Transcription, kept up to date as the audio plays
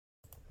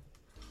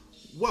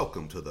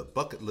Welcome to the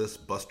Bucket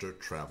List Buster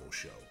Travel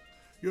Show.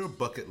 Your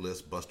Bucket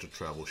List Buster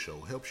Travel Show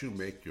helps you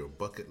make your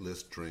bucket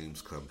list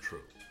dreams come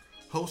true.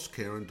 Host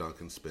Karen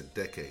Duncan spent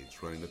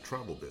decades running the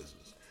travel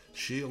business.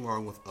 She,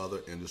 along with other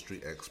industry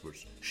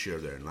experts, share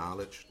their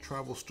knowledge,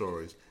 travel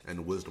stories,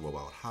 and wisdom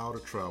about how to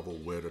travel,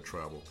 where to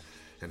travel,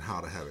 and how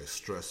to have a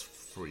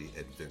stress-free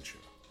adventure.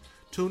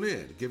 Tune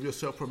in, give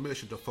yourself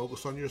permission to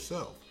focus on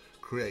yourself,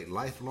 create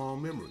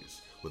lifelong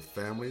memories with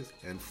families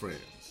and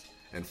friends,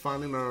 and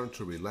finally learn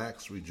to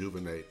relax,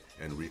 rejuvenate,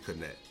 and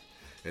reconnect.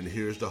 And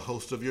here's the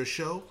host of your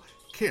show,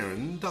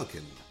 Karen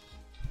Duncan.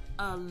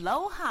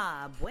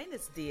 Aloha,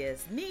 buenos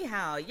dias, ni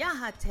hao,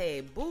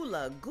 yahate,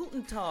 bula,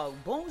 guten tag,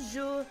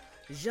 bonjour,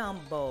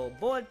 jumbo,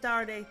 boa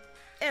tarde,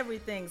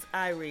 everything's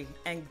Irie,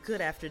 and good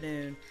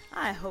afternoon.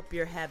 I hope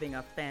you're having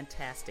a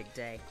fantastic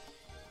day.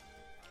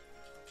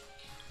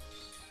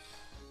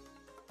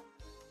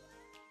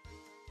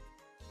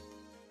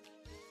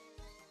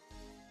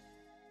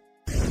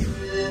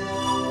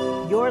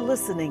 You're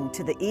listening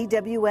to the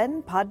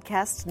EWN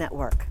Podcast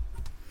Network.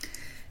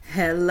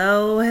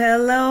 Hello,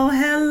 hello,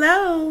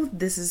 hello.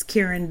 This is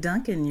Karen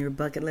Duncan, your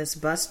bucket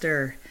list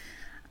buster.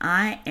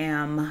 I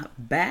am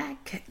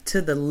back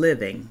to the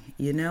living.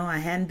 You know, I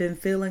hadn't been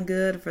feeling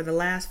good for the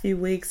last few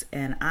weeks,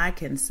 and I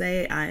can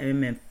say I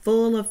am in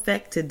full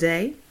effect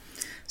today.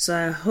 So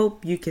I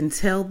hope you can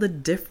tell the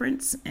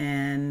difference,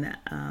 and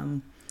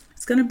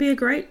it's going to be a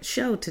great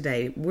show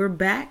today. We're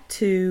back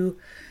to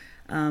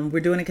we're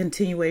doing a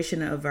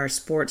continuation of our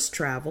sports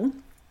travel.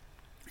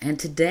 And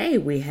today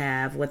we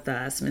have with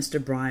us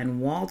Mr. Brian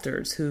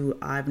Walters, who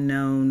I've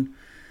known,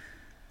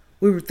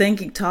 we were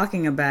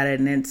talking about it,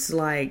 and it's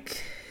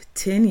like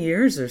 10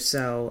 years or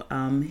so.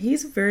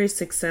 He's a very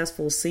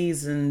successful,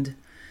 seasoned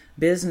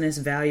business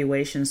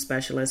valuation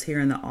specialist here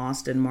in the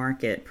Austin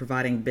market,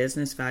 providing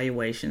business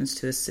valuations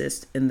to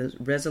assist in the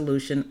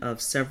resolution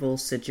of several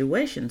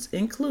situations,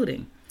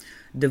 including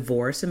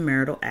divorce and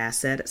marital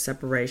asset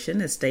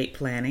separation, estate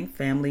planning,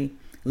 family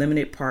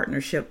limited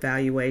partnership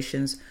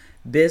valuations,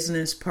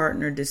 business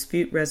partner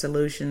dispute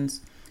resolutions,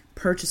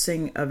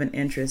 purchasing of an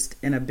interest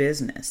in a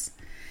business.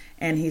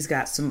 And he's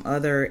got some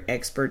other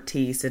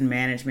expertise in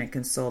management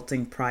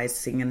consulting,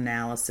 pricing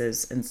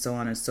analysis, and so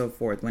on and so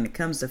forth. When it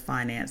comes to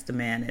finance, the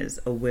man is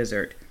a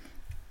wizard.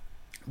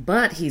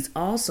 But he's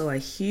also a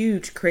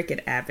huge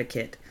cricket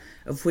advocate,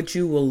 of which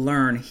you will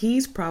learn.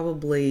 He's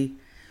probably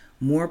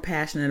more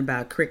passionate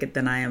about cricket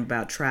than I am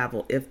about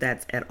travel, if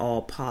that's at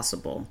all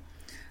possible.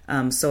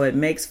 So it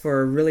makes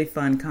for a really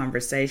fun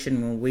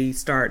conversation when we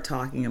start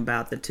talking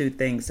about the two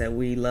things that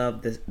we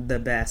love the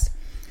best.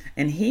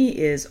 And he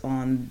is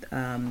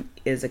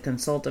is a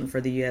consultant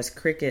for the U.S.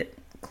 Cricket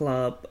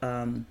Club,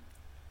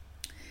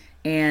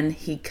 and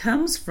he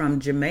comes from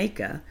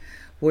Jamaica,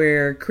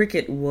 where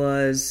cricket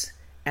was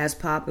as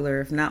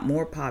popular, if not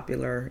more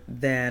popular,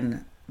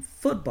 than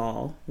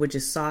football, which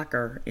is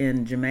soccer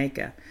in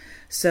Jamaica.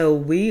 So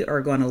we are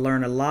going to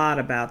learn a lot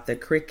about the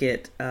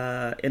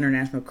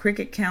International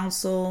Cricket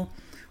Council,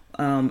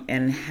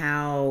 and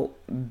how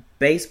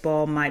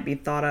baseball might be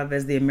thought of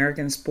as the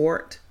American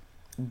sport.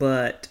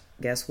 But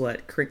guess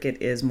what?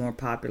 Cricket is more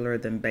popular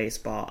than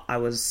baseball. I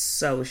was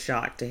so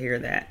shocked to hear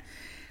that.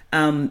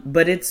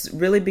 But it's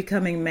really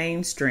becoming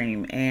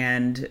mainstream.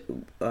 And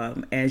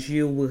as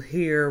you will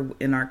hear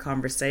in our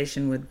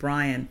conversation with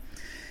Brian,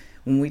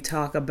 when we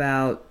talk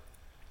about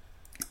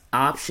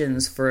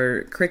options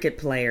for cricket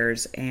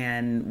players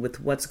and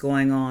with what's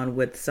going on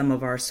with some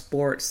of our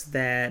sports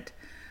that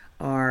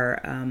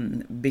are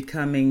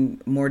becoming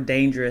more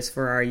dangerous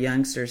for our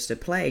youngsters to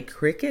play,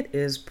 cricket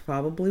is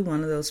probably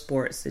one of those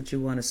sports that you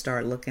want to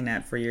start looking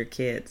at for your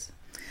kids.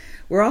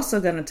 We're also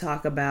going to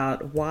talk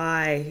about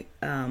why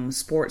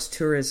sports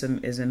tourism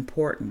is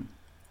important.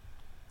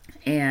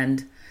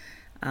 And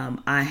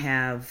I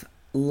have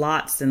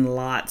lots and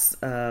lots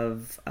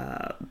of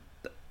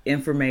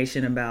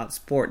information about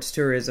sports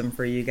tourism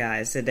for you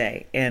guys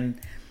today. And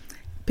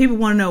people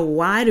want to know,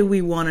 why do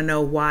we want to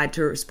know why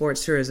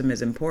sports tourism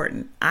is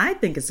important? I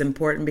think it's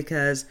important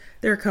because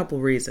there are a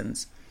couple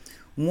reasons.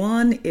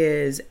 One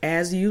is,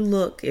 as you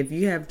look, if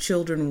you have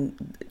children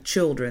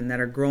that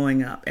are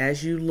growing up,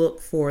 as you look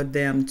for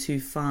them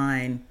to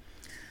find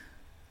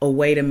a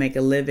way to make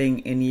a living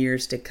in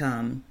years to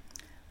come,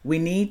 we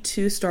need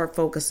to start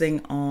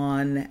focusing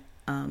on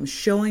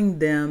showing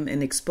them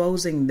and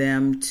exposing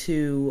them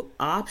to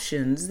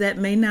options that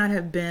may not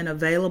have been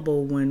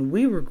available when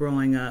we were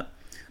growing up,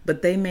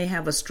 but they may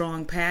have a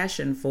strong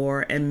passion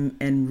for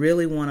and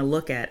really want to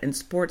look at. And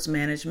sports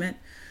management,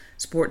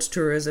 sports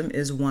tourism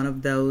is one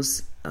of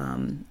those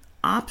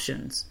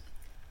options.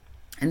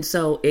 And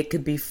so it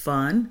could be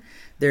fun.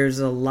 There's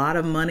a lot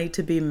of money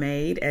to be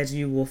made, as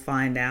you will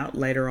find out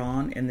later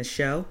on in the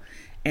show.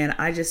 And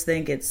I just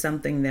think it's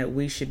something that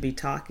we should be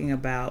talking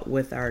about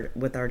with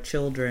our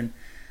children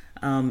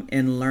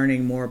in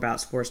learning more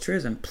about sports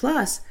tourism.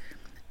 Plus,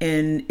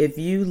 and if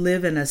you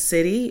live in a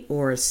city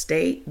or a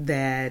state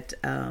that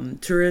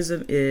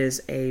tourism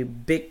is a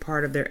big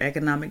part of their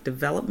economic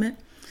development,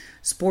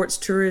 Sports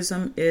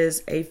tourism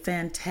is a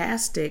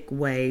fantastic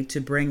way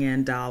to bring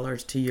in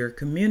dollars to your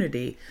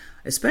community,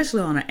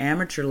 especially on an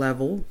amateur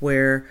level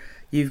where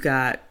you've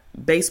got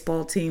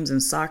baseball teams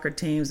and soccer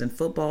teams and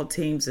football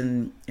teams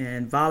and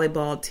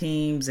volleyball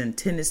teams and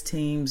tennis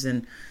teams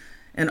and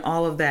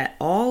all of that.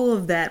 All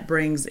of that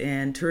brings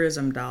in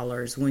tourism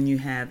dollars when you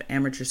have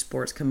amateur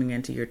sports coming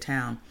into your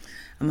town.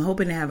 I'm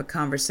hoping to have a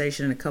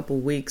conversation in a couple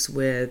weeks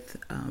with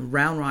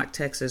Round Rock,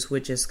 Texas,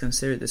 which is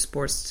considered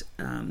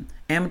the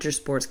amateur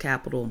sports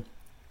capital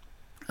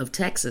of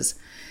Texas.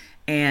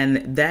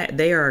 And that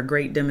they are a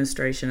great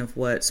demonstration of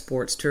what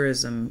sports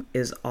tourism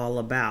is all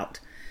about.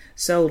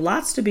 So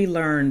lots to be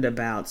learned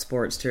about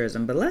sports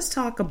tourism, but let's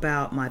talk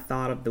about my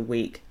thought of the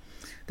week.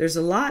 There's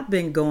a lot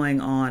been going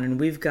on, and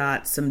we've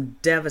got some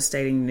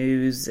devastating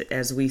news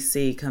as we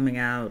see coming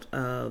out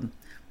of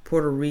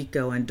Puerto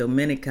Rico and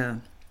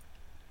Dominica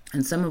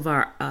and some of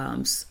our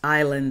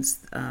islands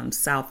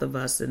south of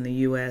us in the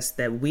U.S.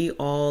 that we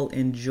all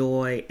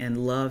enjoy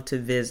and love to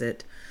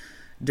visit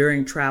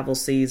during travel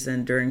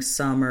season, during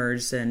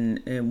summers, and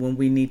when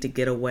we need to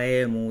get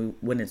away, and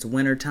when it's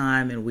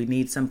wintertime and we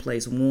need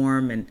someplace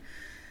warm. And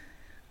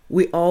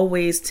we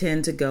always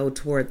tend to go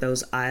toward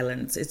those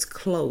islands. It's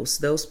close.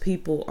 Those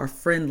people are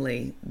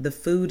friendly. The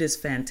food is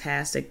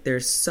fantastic.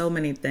 There's so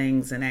many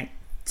things and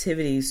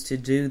activities to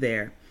do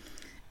there.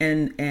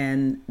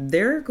 And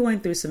they're going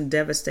through some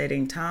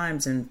devastating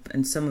times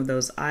in some of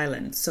those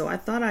islands. So I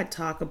thought I'd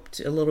talk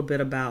a little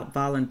bit about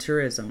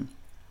voluntourism.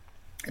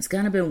 It's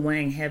kind of been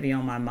weighing heavy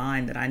on my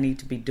mind that I need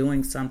to be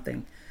doing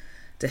something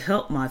to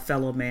help my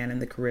fellow man in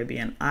the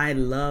Caribbean. I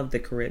love the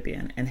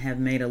Caribbean and have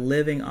made a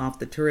living off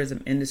the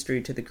tourism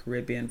industry to the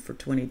Caribbean for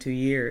 22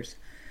 years.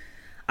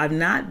 I've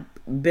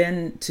not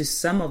been to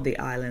some of the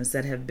islands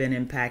that have been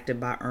impacted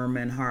by Irma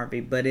and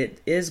Harvey, but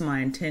it is my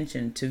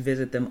intention to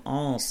visit them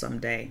all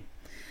someday.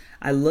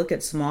 I look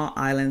at small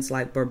islands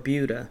like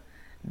Barbuda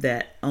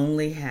that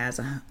only has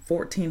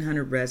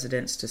 1,400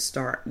 residents to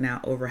start. Now,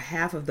 over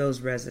half of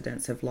those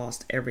residents have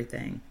lost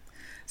everything.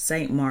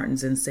 St.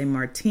 Martin's and St.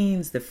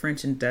 Martin's, the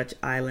French and Dutch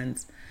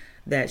islands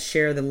that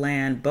share the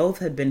land, both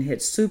have been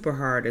hit super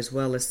hard, as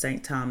well as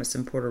St. Thomas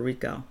in Puerto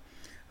Rico,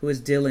 who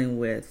is dealing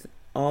with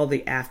all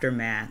the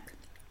aftermath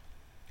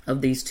of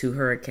these two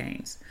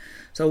hurricanes.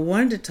 So I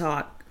wanted to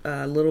talk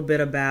a little bit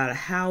about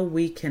how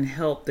we can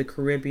help the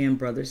Caribbean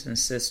brothers and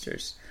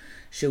sisters.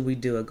 Should we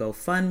do a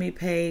GoFundMe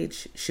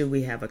page? Should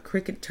we have a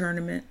cricket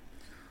tournament?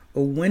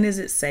 Or when is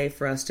it safe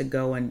for us to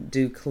go and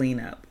do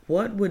cleanup?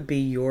 What would be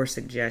your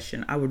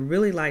suggestion? I would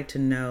really like to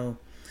know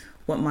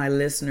what my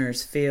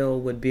listeners feel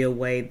would be a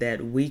way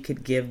that we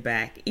could give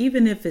back,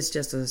 even if it's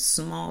just a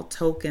small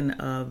token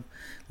of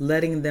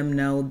letting them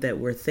know that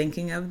we're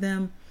thinking of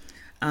them.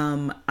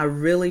 I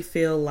really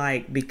feel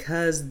like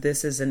because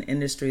this is an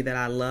industry that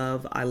I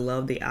love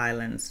the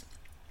islands,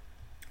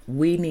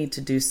 we need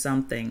to do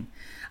something.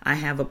 I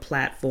have a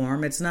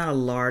platform. It's not a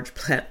large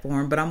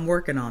platform, but I'm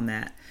working on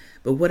that.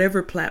 But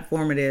whatever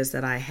platform it is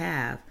that I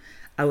have,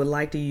 I would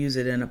like to use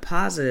it in a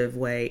positive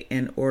way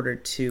in order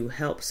to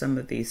help some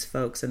of these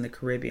folks in the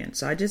Caribbean.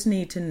 So I just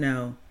need to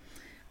know,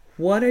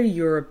 what are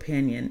your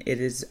opinion? It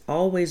has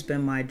always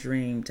been my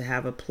dream to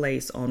have a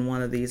place on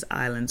one of these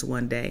islands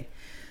one day.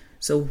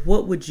 So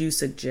what would you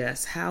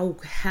suggest?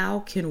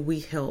 How can we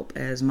help?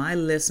 As my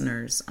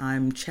listeners,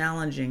 I'm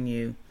challenging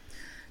you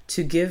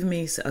to give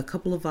me a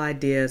couple of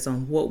ideas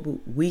on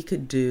what we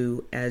could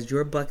do as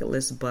your bucket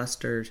list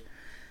busters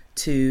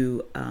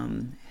to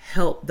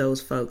help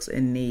those folks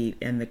in need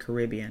in the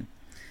Caribbean.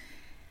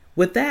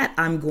 With that,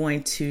 I'm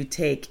going to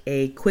take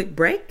a quick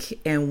break,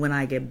 and when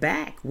I get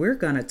back, we're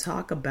going to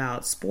talk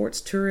about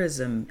sports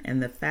tourism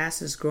and the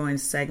fastest growing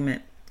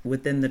segment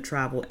within the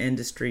travel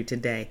industry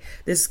today.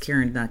 This is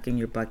Karen Duncan,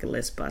 your bucket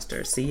list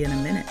buster. See you in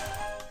a minute.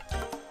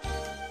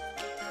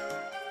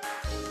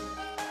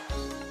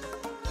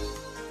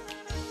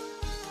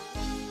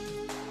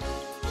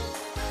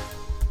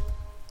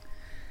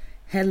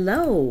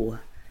 Hello,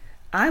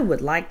 I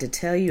would like to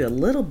tell you a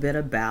little bit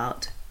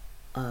about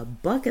a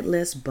bucket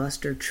list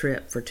buster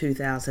trip for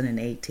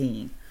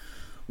 2018.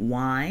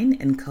 Wine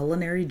and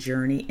culinary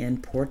journey in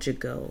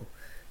Portugal,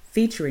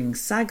 featuring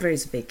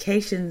Sagres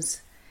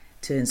vacations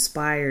to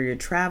inspire your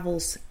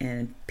travels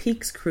and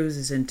Peaks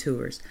cruises and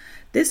tours.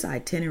 This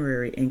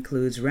itinerary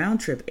includes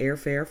round-trip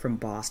airfare from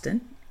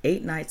Boston,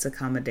 8 nights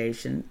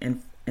accommodation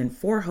in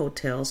 4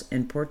 hotels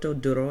in Porto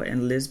Douro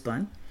and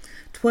Lisbon,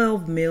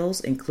 12 meals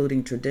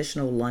including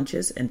traditional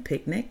lunches and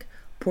picnic,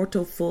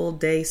 Porto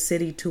full-day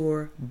city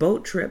tour,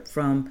 boat trip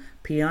from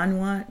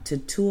Pianwa to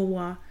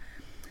Tuawa,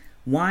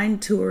 wine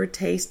tour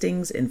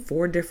tastings in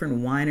 4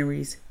 different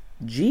wineries,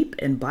 jeep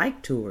and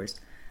bike tours,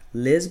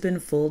 Lisbon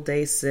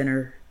full-day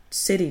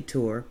city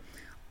tour,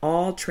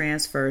 all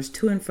transfers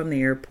to and from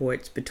the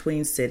airports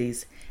between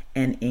cities,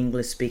 and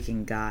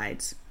English-speaking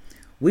guides.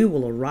 We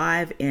will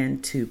arrive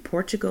into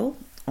Portugal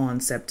on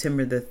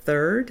September the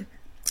 3rd,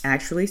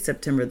 actually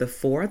September the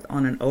 4th,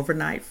 on an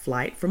overnight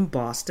flight from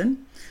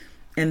Boston.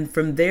 And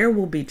from there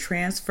we'll be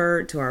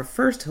transferred to our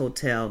first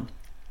hotel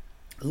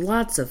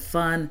Lots of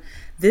fun.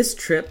 This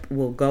trip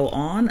will go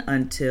on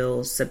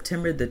until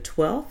September the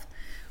 12th,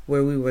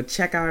 where we will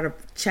check out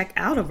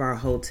of our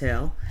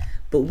hotel,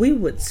 but we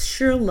would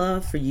sure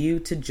love for you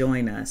to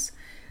join us.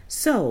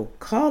 So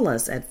call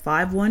us at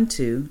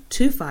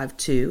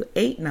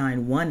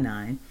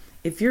 512-252-8919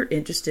 if you're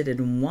interested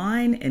in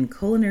wine and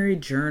culinary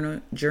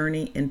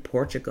journey in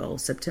Portugal,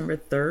 September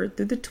 3rd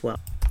through the 12th.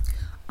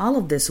 All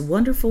of this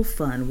wonderful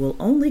fun will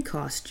only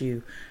cost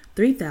you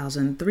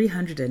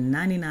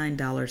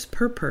 $3,399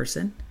 per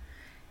person.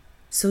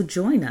 So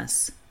join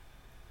us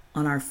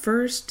on our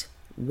first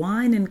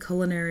wine and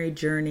culinary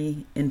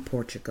journey in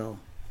Portugal.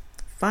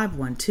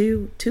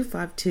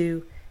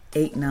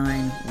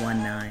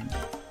 512-252-8919.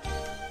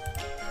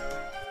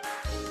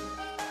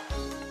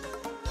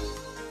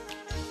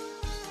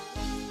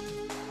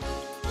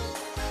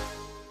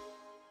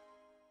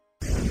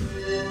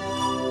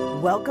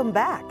 Welcome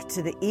back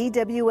to the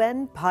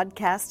EWN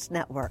Podcast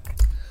Network.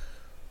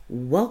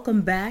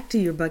 Welcome back to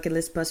Your Bucket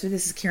List Buster.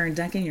 This is Karen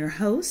Duncan, your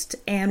host,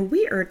 and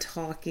we are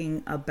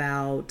talking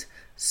about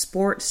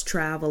sports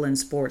travel and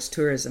sports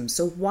tourism.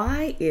 So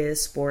why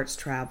is sports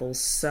travel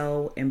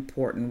so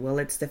important? Well,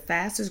 it's the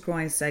fastest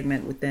growing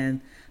segment within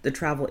the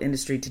travel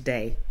industry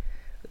today.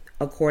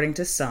 According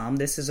to some,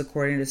 this is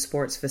according to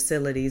Sports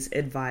Facilities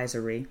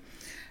Advisory.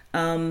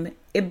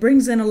 It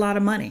brings in a lot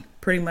of money,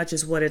 pretty much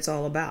is what it's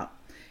all about.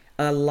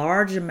 A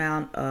large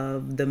amount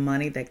of the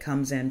money that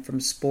comes in from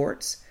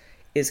sports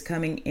is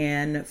coming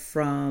in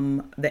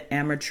from the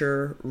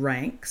amateur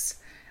ranks.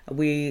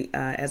 We,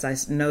 as I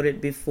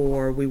noted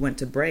before we went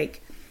to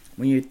break,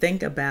 when you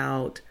think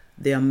about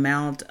the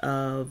amount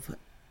of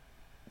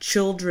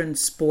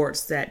children's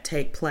sports that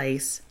take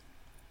place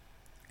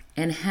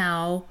and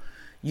how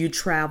you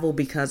travel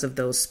because of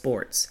those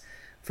sports.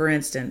 For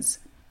instance,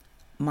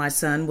 my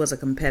son was a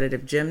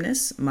competitive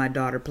gymnast. My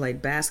daughter played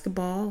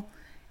basketball.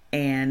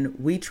 And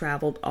we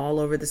traveled all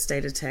over the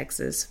state of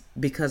Texas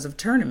because of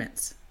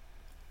tournaments.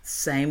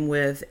 Same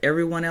with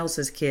everyone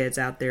else's kids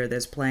out there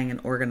that's playing an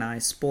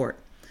organized sport.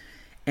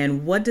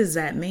 And what does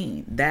that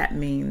mean? That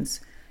means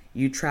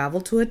you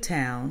travel to a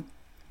town,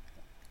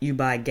 you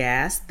buy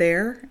gas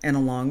there and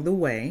along the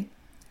way,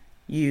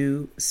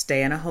 you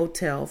stay in a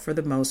hotel for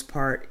the most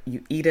part,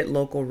 you eat at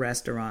local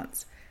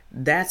restaurants.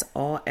 That's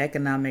all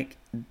economic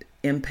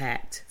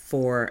impact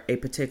for a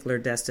particular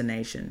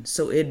destination.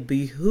 So it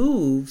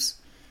behooves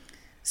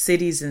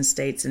cities and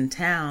states and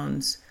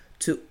towns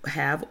to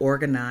have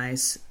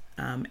organized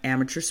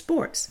amateur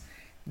sports.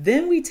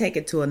 Then we take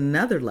it to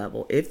another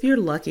level. If you're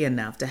lucky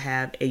enough to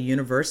have a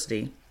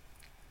university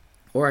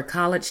or a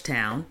college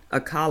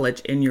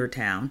in your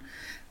town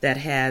that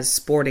has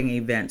sporting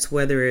events,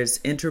 whether it's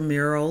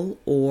intramural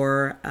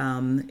or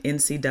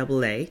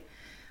NCAA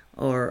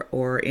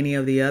or any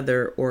of the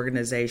other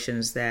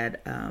organizations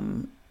that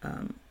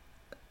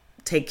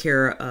take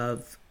care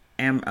of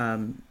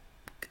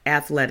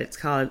athletics,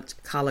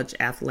 college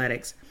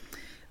athletics,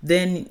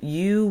 then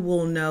you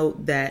will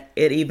note that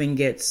it even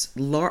gets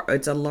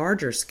it's a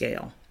larger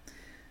scale.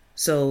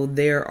 So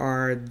there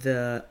are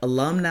the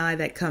alumni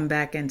that come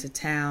back into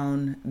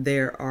town.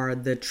 There are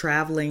the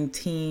traveling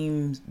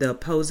teams, the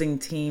opposing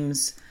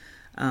teams,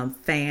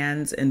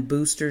 fans and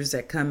boosters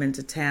that come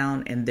into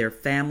town and their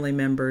family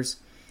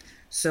members.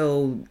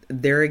 So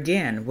there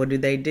again, what do?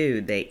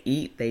 They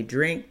eat, they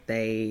drink,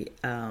 they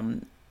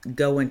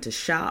go into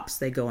shops,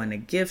 they go into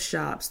gift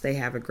shops, they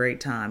have a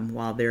great time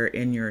while they're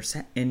in your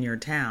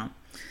town.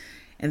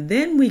 And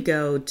then we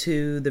go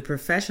to the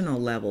professional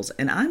levels,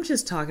 and I'm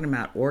just talking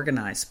about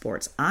organized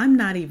sports. I'm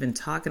not even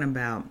talking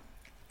about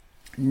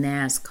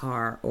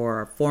NASCAR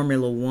or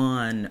Formula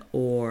One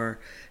or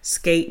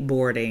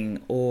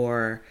skateboarding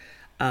or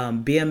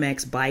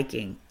BMX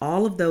biking.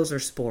 All of those are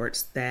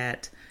sports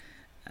that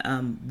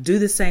do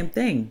the same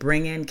thing,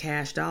 bring in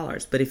cash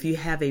dollars. But if you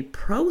have a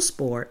pro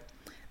sport,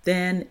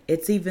 then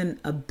it's even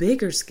a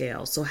bigger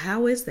scale. So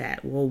how is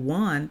that? Well,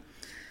 one,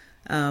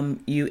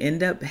 you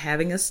end up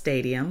having a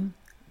stadium.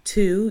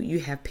 Two, you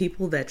have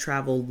people that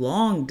travel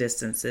long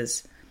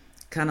distances,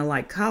 kind of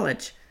like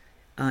college,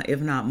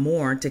 if not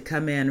more, to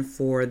come in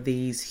for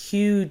these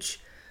huge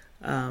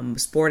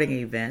sporting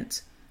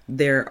events.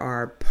 There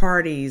are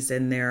parties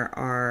and there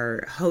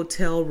are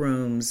hotel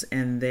rooms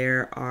and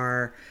there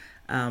are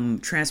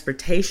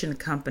transportation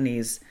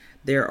companies.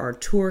 There are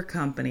tour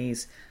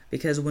companies.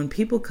 Because when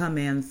people come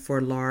in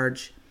for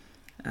large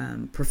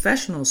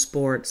professional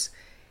sports,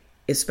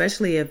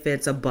 especially if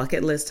it's a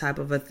bucket list type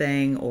of a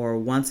thing or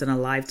once in a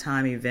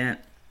lifetime event,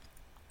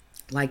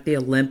 like the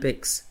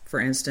Olympics, for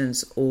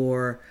instance,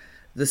 or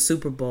the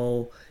Super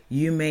Bowl,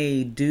 you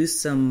may do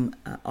some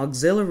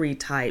auxiliary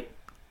type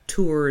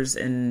tours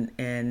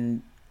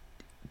and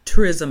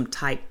tourism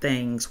type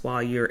things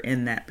while you're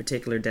in that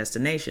particular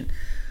destination.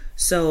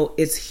 So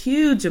it's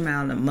huge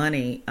amount of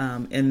money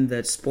in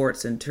the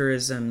sports and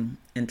tourism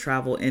and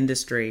travel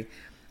industry.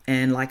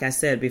 And like I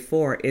said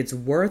before, it's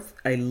worth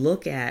a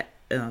look at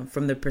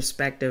from the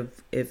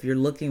perspective if you're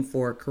looking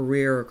for a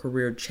career or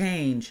career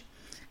change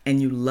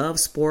and you love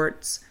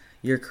sports,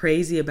 you're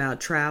crazy about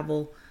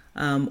travel.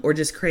 or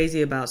just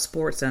crazy about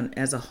sports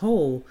as a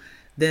whole,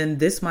 then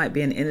this might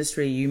be an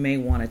industry you may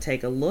want to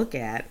take a look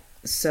at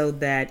so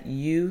that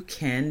you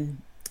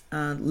can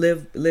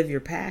live your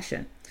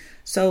passion.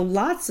 So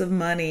lots of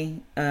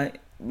money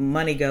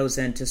goes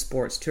into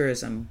sports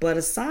tourism, but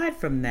aside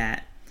from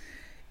that,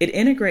 it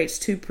integrates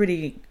two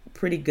pretty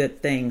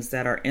good things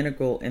that are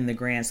integral in the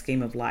grand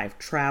scheme of life: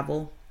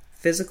 travel,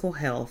 physical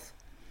health,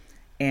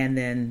 and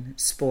then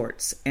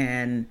sports.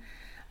 And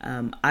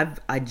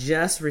I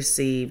just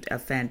received a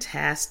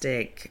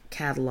fantastic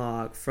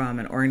catalog from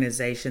an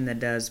organization that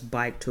does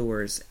bike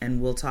tours,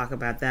 and we'll talk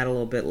about that a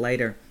little bit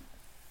later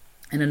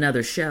in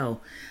another show.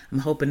 I'm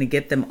hoping to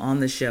get them on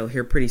the show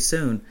here pretty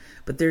soon.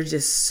 But there's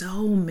just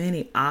so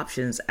many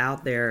options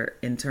out there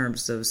in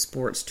terms of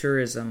sports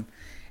tourism.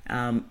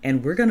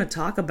 And we're going to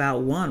talk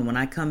about one when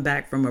I come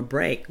back from a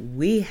break.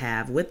 We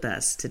have with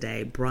us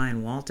today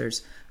Brian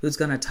Walters, who's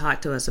going to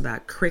talk to us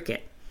about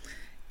cricket.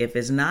 If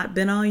it's not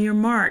been on your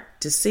mark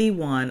to see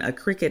a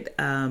cricket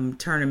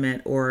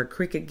tournament or a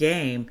cricket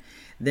game,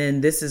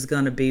 then this is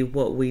going to be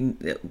what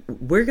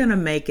we're going to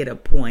make it a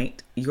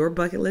point. Your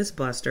Bucket List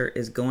Buster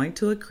is going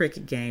to a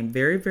cricket game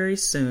very, very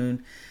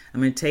soon.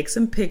 I'm going to take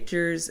some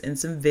pictures and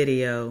some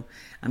video.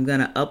 I'm going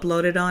to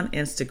upload it on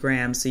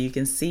Instagram so you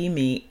can see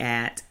me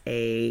at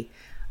a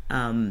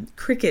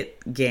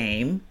cricket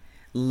game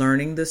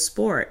learning the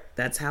sport.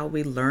 That's how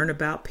we learn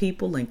about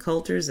people and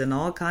cultures and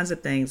all kinds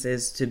of things,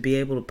 is to be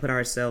able to put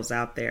ourselves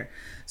out there.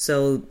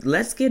 So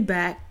let's get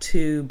back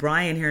to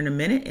Brian here in a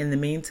minute. In the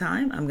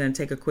meantime, I'm going to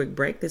take a quick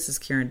break. This is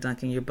Karen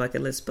Duncan, your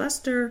Bucket List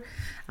Buster.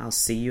 I'll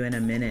see you in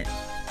a minute.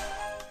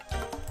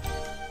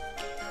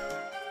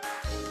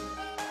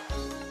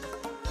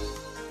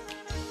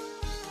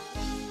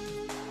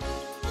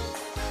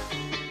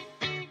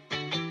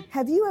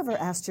 Have you ever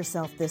asked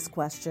yourself this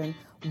question?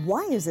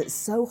 Why is it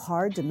so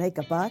hard to make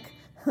a buck?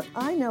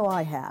 I know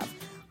I have.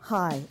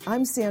 Hi,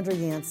 I'm Sandra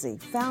Yancey,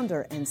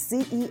 founder and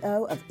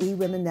CEO of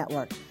eWomen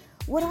Network.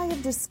 What I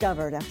have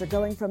discovered after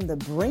going from the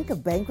brink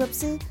of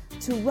bankruptcy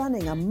to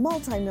running a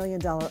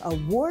multi-million-dollar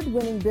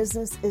award-winning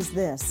business is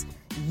this: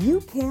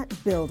 you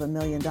can't build $1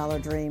 million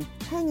dream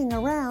hanging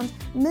around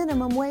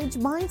minimum wage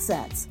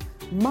mindsets.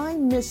 My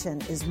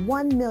mission is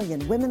 1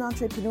 million women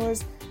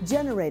entrepreneurs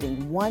generating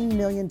 $1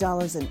 million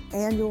in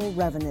annual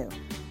revenue.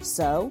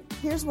 So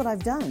here's what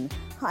I've done.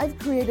 I've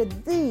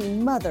created the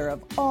mother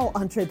of all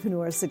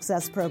entrepreneur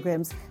success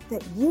programs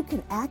that you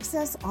can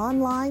access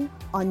online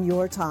on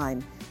your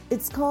time.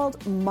 It's called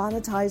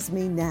Monetize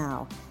Me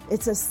Now.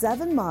 It's a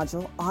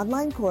 7-module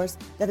online course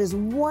that is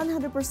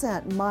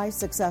 100% my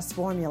success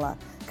formula,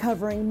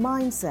 covering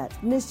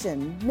mindset,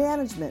 mission,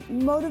 management,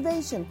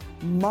 motivation,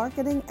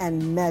 marketing,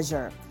 and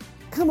measure.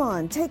 Come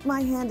on, take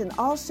my hand and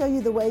I'll show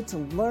you the way to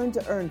learn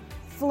to earn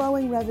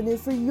flowing revenue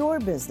for your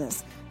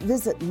business.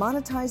 Visit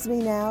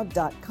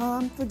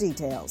monetizemenow.com for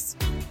details.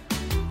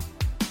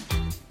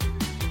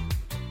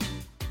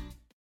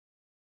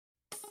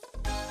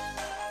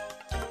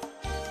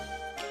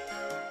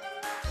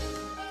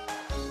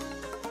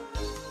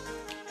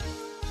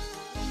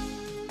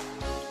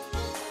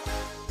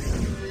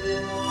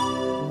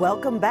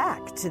 Welcome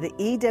back to the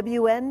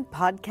EWN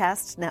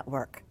Podcast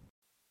Network.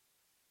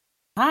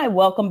 Hi,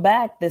 welcome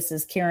back. This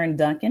is Karen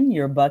Duncan,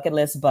 your Bucket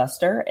List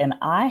Buster, and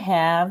I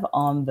have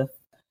on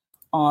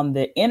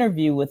the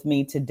interview with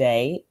me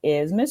today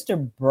is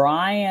Mr.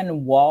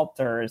 Brian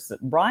Walters.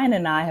 Brian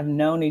and I have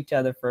known each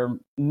other for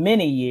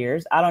many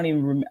years. I don't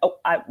even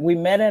remember. We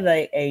met at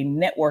a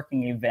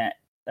networking event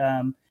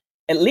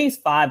at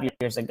least 5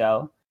 years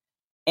ago,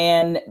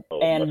 and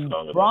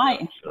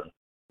Brian.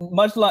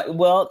 Much like,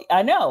 well,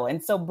 I know.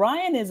 And so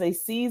Brian is a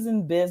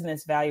seasoned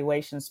business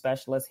valuation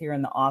specialist here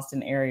in the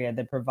Austin area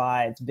that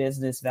provides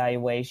business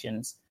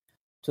valuations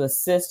to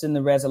assist in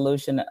the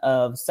resolution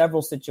of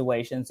several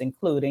situations,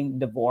 including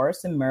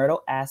divorce and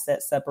marital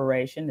asset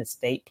separation,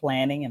 estate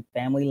planning and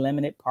family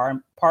limited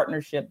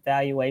partnership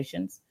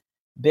valuations,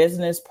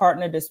 business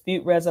partner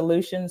dispute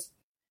resolutions,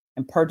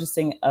 and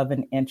purchasing of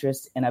an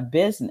interest in a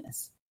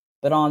business.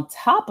 But on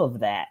top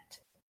of that,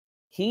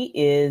 he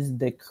is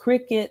the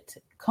cricket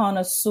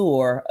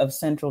connoisseur of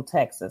Central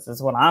Texas,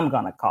 is what I'm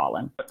going to call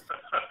him.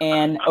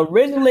 And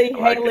originally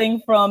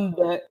hailing from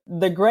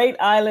the great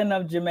island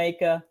of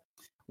Jamaica,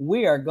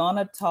 we are going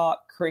to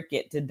talk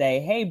cricket today.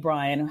 Hey,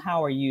 Brian,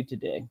 how are you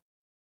today?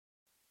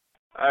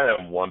 I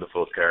am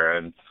wonderful,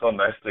 Karen. So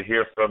nice to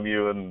hear from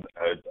you. And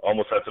I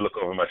almost had to look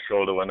over my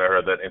shoulder when I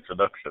heard that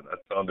introduction. That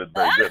sounded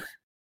very good.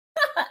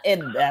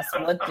 And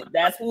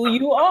that's who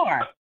you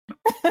are.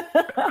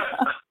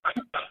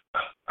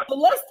 So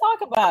let's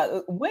talk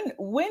about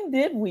when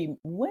did we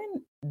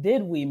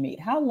meet?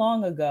 How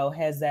long ago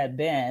has that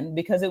been?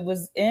 Because it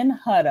was in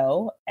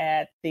Hutto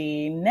at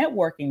the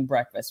networking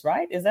breakfast,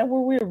 right? Is that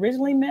where we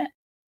originally met?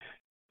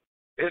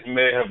 It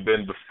may have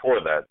been before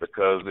that,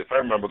 because if I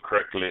remember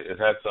correctly, it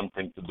had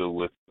something to do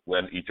with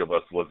when each of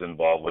us was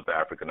involved with the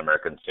African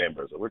American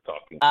Chamber. So we're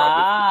talking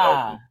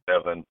probably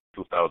 2007,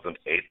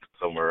 2008,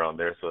 somewhere around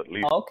there. So at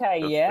least,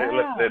 okay, yeah,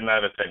 let's say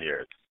 9 or 10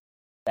 years.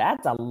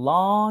 That's a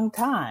long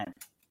time.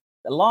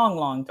 A long,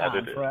 long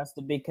time for us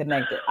to be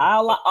connected.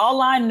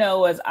 All I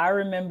know is I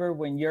remember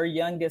when your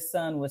youngest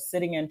son was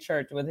sitting in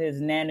church with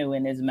his nanu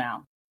in his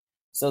mouth.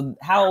 So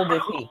how old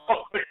is he?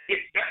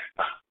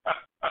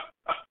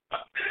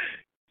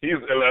 He's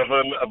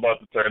 11, about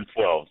to turn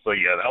 12. So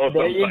yeah, that was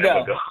some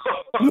time ago.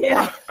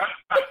 Yeah.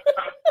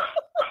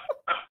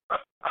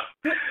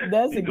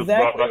 That's you exactly just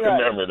brought back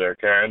right. a memory there,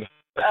 Karen.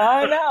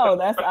 I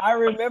know. I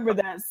remember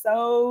that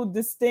so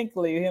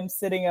distinctly, him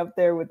sitting up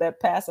there with that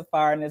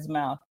pacifier in his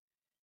mouth.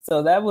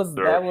 So that was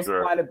Sure.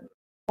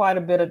 quite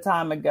a bit of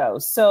time ago.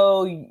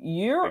 So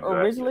you're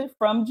originally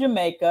from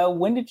Jamaica.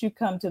 When did you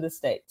come to the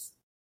States?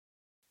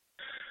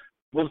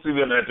 Moved to the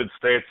United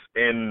States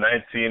in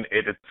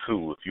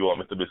 1982. If you want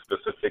me to be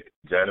specific,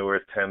 January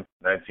 10th,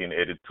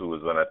 1982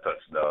 is when I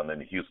touched down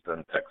in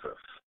Houston, Texas.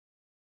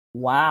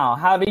 Wow.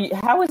 How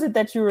is it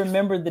that you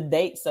remember the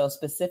date so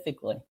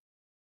specifically?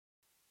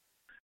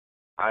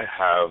 I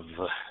have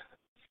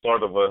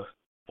sort of a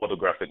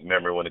photographic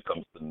memory when it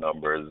comes to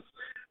numbers,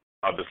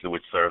 obviously,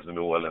 which serves me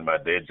well in my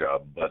day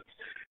job, but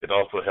it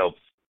also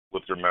helps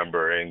with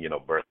remembering,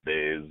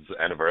 birthdays,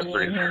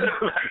 anniversaries,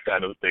 that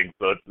kind of thing.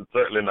 So it's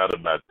certainly not a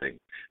bad thing.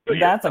 So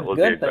that's that was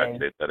good the exact thing.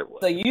 date that it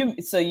was.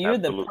 So you're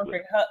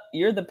Absolutely.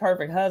 you're the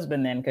perfect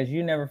husband then, because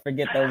you never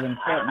forget those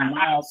important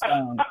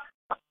milestones.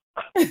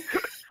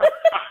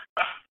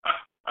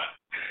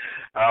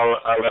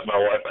 I'll let my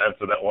wife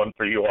answer that one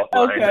for you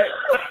offline. Okay.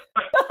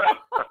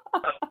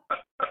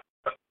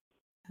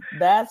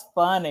 That's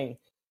funny.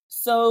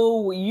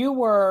 So you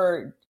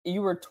were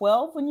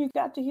 12 when you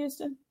got to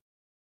Houston?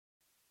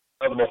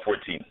 I was about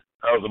 14.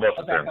 I was about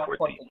to turn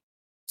 14.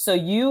 So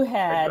you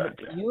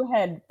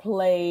had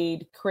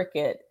played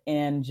cricket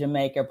in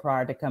Jamaica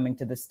prior to coming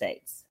to the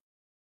States?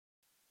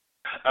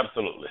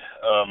 Absolutely.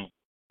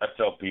 I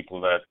tell people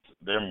that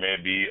there may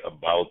be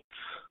about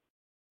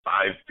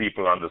 5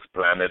 people on this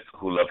planet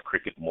who love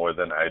cricket more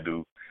than I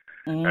do.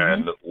 Mm-hmm.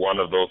 And one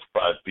of those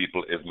 5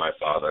 people is my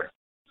father.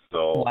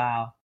 So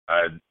wow.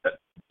 I'd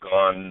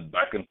gone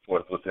back and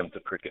forth with him to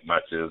cricket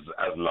matches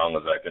as long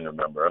as I can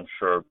remember. I'm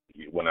sure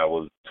when I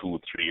was 2,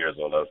 3 years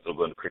old, I was still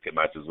going to cricket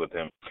matches with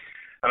him.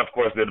 And of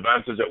course, the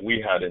advantage that we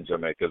had in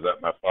Jamaica is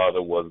that my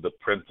father was the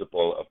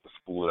principal of the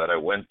school that I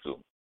went to.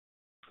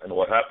 And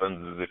what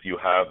happens is if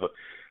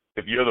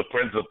you're the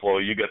principal,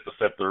 you get to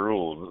set the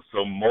rules.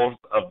 So most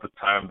of the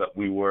time that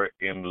we were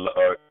in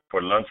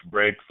for lunch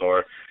breaks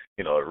or,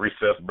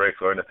 recess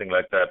breaks or anything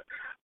like that,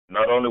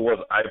 not only was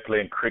I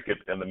playing cricket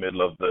in the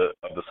middle of the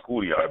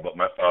schoolyard, but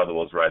my father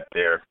was right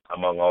there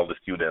among all the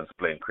students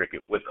playing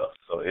cricket with us.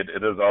 So it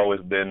has always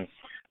been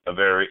a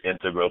very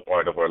integral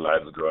part of our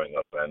lives growing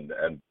up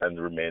and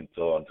remains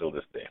so until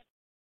this day.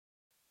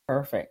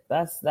 Perfect.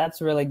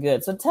 That's really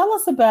good. So tell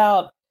us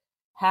about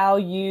how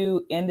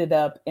you ended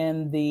up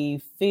in the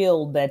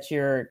field that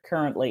you're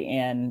currently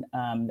in.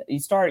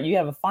 You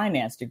have a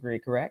finance degree,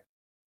 correct?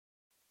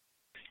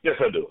 Yes,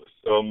 I do.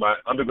 So my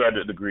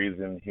undergraduate degree is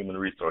in human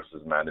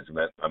resources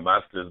management. My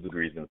master's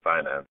degree is in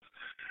finance.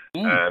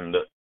 And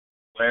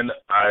when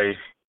I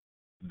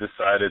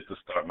decided to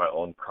start my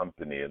own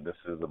company, and this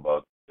is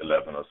about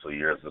 11 or so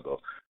years ago,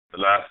 the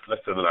last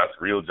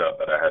real job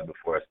that I had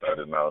before I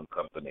started my own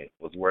company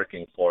was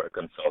working for a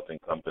consulting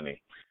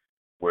company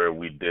where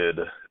we did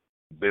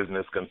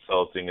business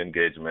consulting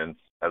engagements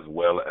as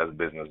well as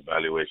business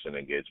valuation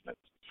engagements.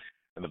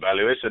 And the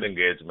valuation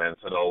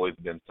engagements had always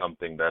been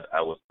something that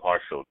I was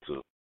partial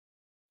to.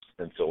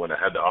 And so when I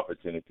had the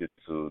opportunity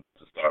to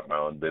start my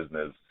own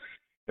business,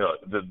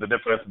 the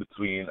difference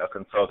between a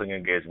consulting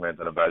engagement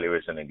and a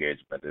valuation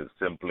engagement is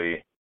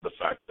simply the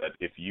fact that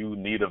if you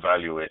need a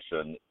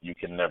valuation, you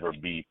can never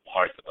be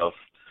part of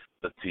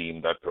the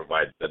team that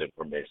provides that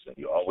information.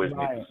 You always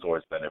need to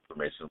source that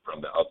information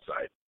from the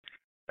outside.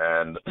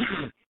 And,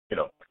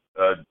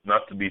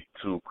 not to be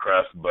too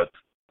crass, but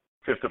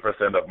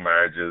 50% of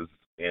marriages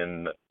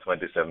in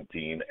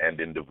 2017 end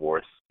in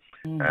divorce.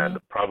 Mm-hmm. And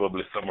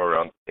probably somewhere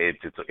around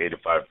 80 to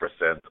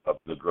 85% of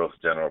the gross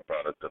general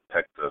product of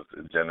Texas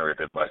is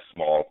generated by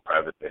small,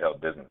 privately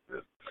held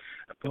businesses.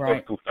 And put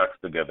those two facts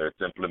together, it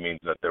simply means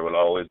that there will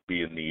always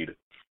be a need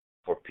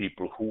for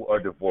people who are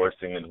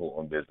divorcing and who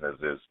own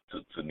businesses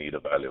to need a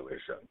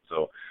valuation.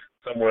 So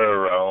somewhere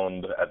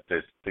around at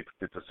this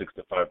 60 to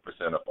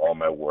 65% of all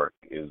my work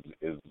is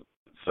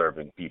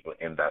serving people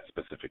in that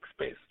specific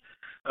space.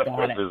 And of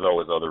course, there's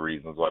always other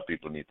reasons why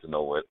people need to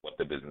know what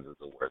the businesses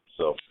are worth.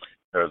 So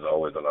there's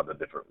always a lot of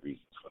different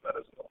reasons for that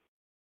as well.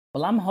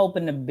 Well, I'm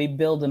hoping to be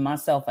building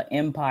myself an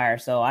empire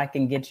so I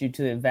can get you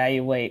to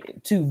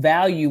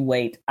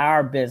evaluate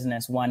our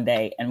business one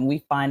day, and we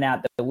find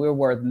out that we're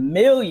worth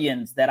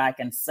millions that I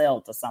can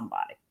sell to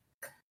somebody.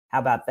 How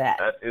about that?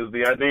 That is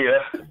the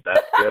idea.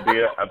 That's the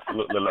idea.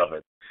 Absolutely love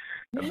it.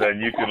 And then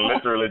you can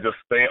literally just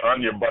stay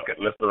on your bucket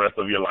list the rest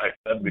of your life.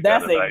 That'd be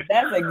kind of nice.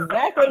 That's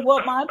exactly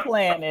what my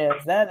plan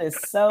is. That is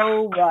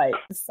so right.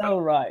 So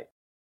right.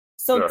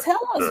 So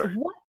tell us,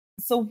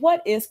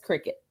 what is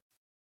cricket?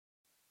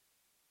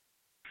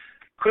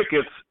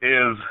 Cricket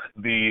is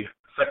the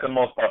second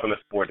most popular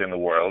sport in the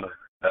world.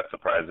 that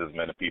surprises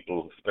many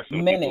people,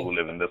 especially people who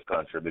live in this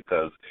country,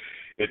 because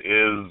it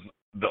is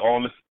the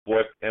only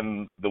sport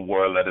in the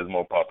world that is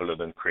more popular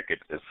than cricket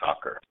is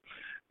soccer.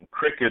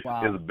 Cricket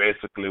is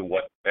basically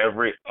what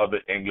every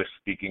other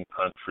English-speaking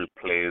country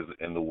plays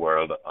in the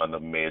world on a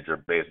major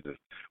basis,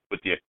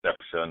 with the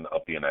exception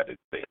of the United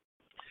States.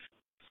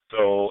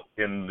 So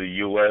in the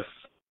U.S.,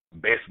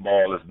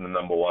 baseball is the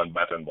number one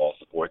bat and ball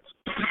sport.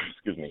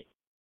 Excuse me.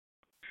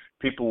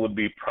 People would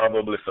be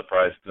probably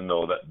surprised to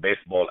know that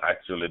baseball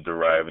actually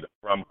derived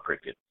from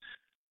cricket.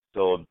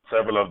 So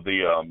several of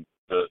the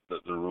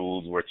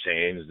rules were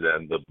changed,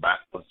 and the bat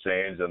was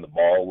changed, and the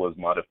ball was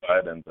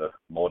modified, and the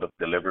mode of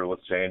delivery was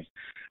changed,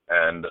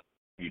 and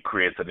you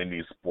created a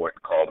new sport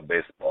called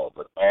baseball.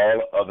 But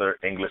all other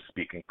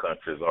English-speaking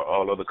countries, or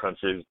all other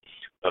countries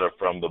that are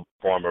from the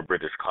former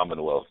British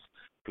Commonwealth,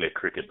 play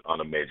cricket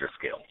on a major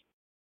scale.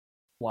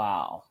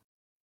 Wow.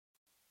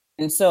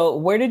 And so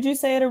where did you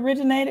say it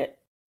originated?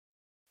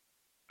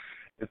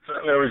 It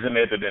certainly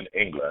originated in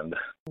England.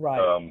 Right.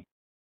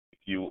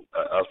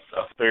 I'll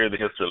spare you the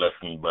history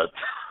lesson, but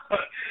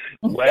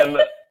when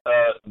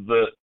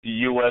the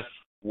U.S.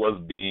 was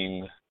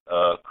being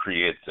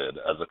created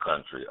as a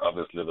country,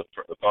 obviously the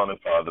founding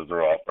fathers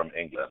are all from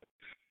England.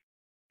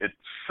 It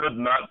should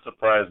not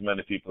surprise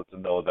many people to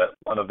know that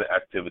one of the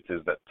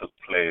activities that took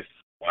place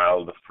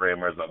while the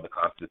framers of the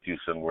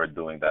Constitution were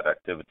doing that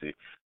activity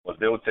was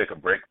they would take a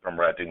break from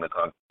writing the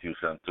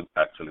Constitution to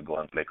actually go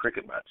and play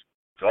cricket match.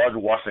 George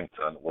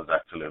Washington was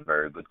actually a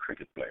very good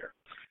cricket player.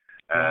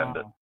 And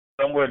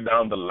somewhere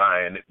down the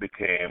line, it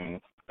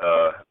became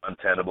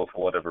untenable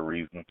for whatever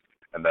reason,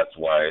 and that's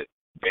why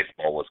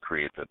baseball was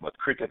created. But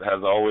cricket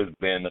has always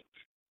been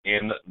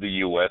in the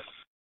U.S.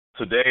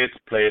 Today, it's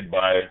played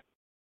by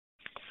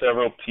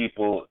several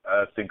people.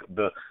 I think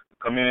the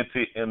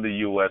community in the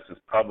U.S. is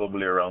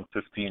probably around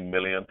 15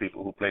 million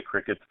people who play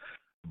cricket,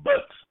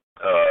 but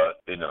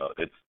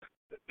it's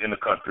in a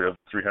country of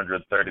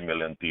 330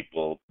 million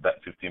people,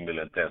 that 15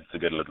 million tends to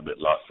get a little bit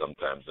lost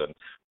sometimes. And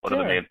one of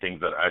the main things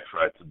that I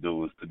try to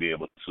do is to be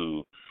able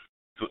to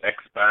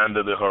expand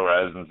the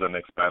horizons and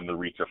expand the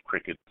reach of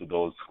cricket to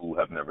those who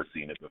have never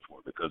seen it before,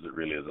 because it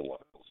really is a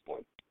wonderful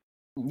sport.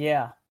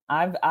 Yeah,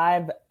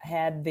 I've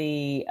had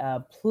the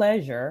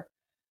pleasure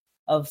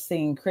of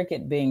seeing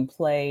cricket being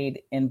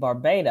played in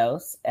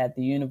Barbados at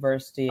the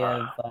University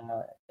of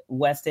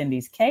West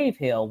Indies Cave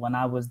Hill when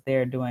I was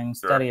there doing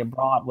study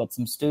abroad with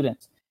some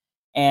students.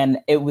 And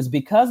it was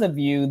because of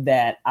you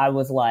that I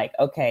was like,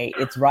 okay,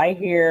 it's right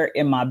here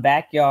in my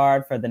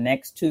backyard for the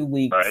next 2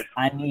 weeks. Right.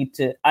 I need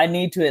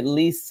to at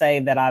least say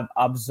that I've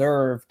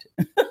observed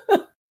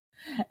the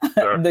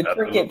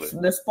cricket,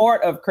 the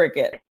sport of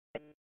cricket.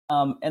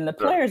 And the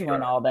players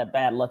weren't all that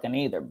bad looking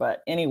either.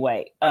 But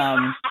anyway,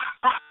 the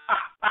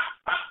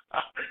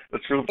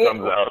truth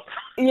comes out.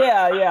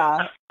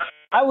 Yeah.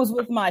 I was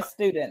with my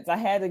students. I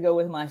had to go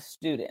with my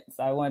students.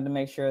 I wanted to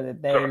make sure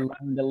that they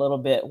learned a little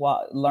bit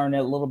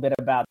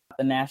about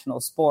the national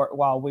sport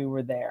while we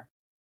were there.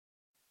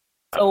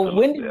 So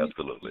when did you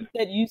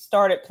said you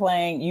started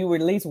playing? You were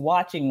at least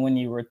watching when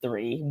you were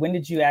 3. When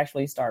did you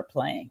actually start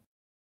playing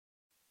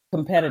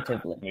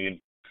competitively? I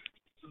mean,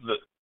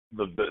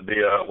 the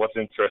what's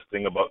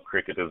interesting about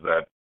cricket is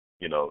that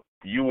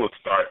you will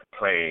start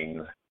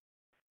playing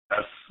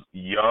as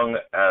young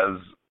as,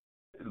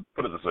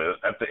 put it this way,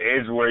 at the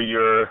age where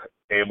you're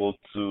able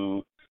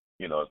to,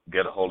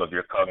 get a hold of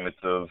your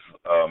cognitive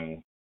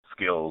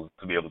skills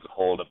to be able to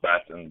hold a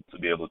bat and to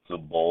be able to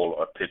bowl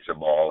or pitch a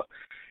ball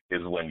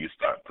is when you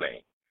start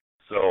playing.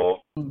 So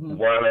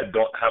while I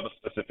don't have a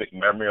specific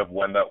memory of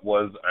when that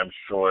was, I'm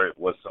sure it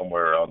was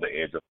somewhere around the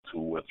age of 2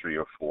 or 3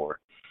 or 4.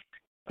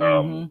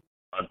 On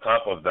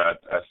top of that,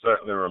 I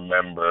certainly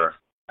remember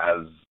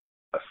as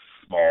a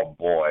small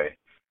boy,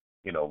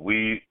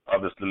 we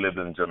obviously lived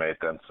in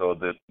Jamaica, and so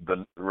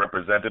the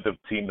representative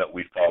team that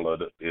we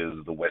followed is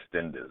the West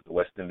Indies. The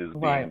West Indies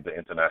being the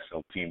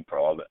international team for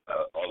all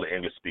the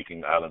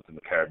English-speaking islands in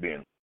the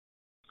Caribbean.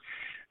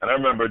 And I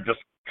remember just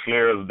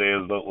clear as day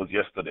as though it was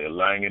yesterday,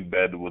 lying in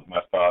bed with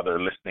my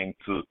father, listening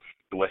to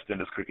the West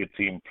Indies cricket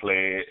team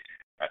play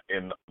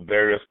in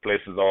various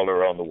places all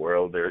around the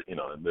world. There, in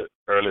the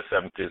early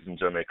 70s in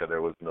Jamaica,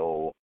 there was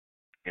no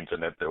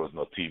internet, there was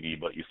no TV,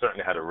 but you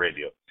certainly had a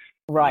radio.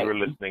 Right. We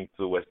were listening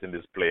to West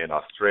Indies play in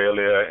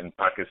Australia, in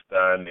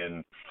Pakistan,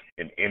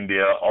 in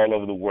India, all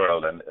over the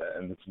world, and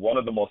it's one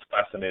of the most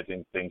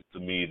fascinating things to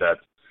me that,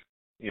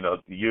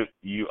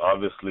 you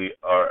obviously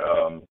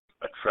are a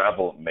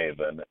travel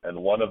maven, and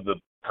one of the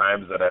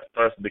times that I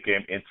first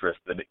became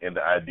interested in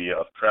the idea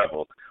of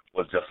travel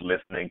was just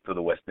listening to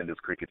the West Indies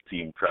cricket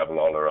team travel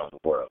all around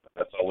the world.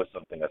 That's always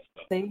something that's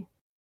See?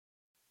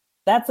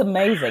 That's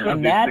amazing.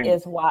 And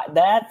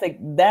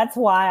that's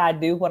why I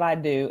do what I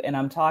do. And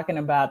I'm talking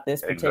about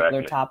this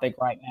particular topic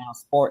right now,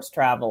 sports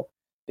travel,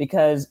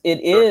 because it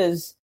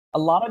is a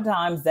lot of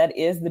times that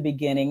is the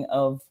beginning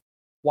of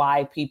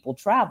why people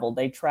travel.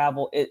 They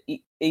travel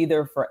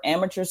either for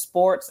amateur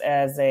sports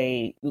as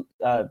a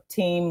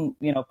team,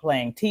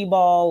 playing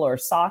t-ball or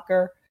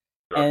soccer.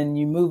 and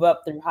you move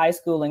up through high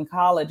school and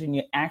college, and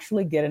you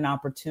actually get an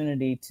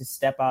opportunity to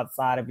step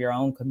outside of your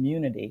own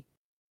community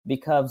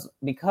because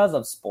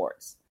of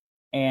sports.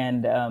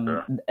 And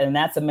and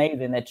that's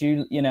amazing that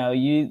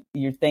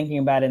you're thinking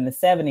about in the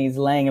 70s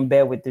laying in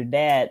bed with your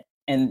dad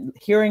and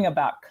hearing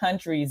about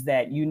countries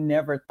that you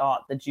never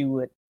thought that you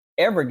would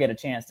ever get a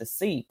chance to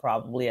see,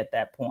 probably at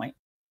that point.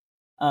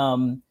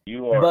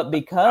 You are but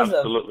because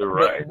absolutely of,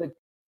 right.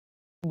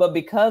 But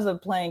because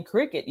of playing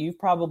cricket, you've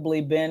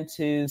probably been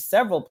to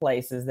several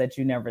places that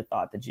you never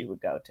thought that you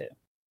would go to.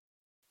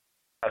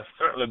 I've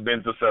certainly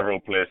been to several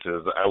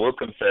places. I will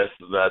confess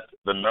that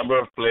the number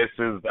of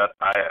places that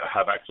I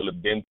have actually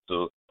been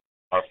to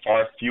are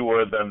far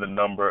fewer than the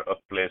number of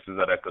places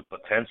that I could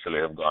potentially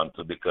have gone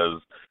to,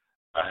 because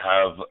I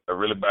have a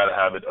really bad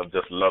habit of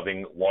just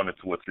loving one or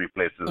two or three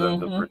places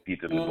and just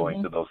repeatedly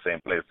going to those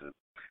same places.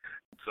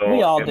 So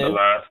we all in do. the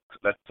last,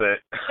 let's say,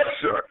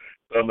 sure.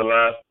 So in the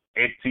last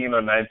 18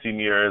 or 19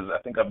 years,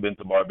 I think I've been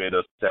to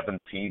Barbados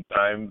 17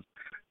 times,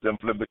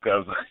 simply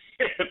because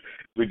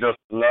we just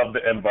love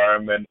the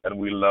environment and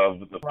we love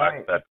the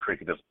fact that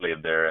cricket is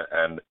played there.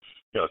 And,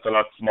 it's a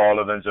lot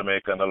smaller than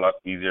Jamaica and a lot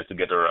easier to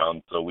get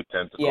around, so we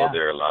tend to go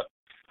there a lot.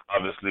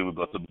 Obviously, we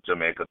go to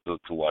Jamaica to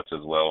watch as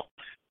well.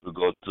 We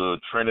go to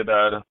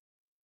Trinidad.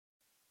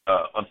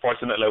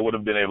 Unfortunately, I would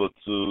have been able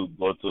to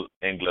go to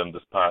England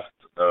this past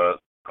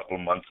couple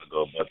of months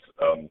ago, but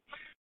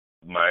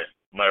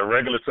my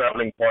regular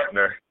traveling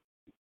partner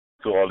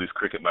to all these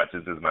cricket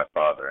matches is my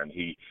father, and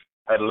he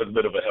had a little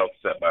bit of a health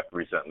setback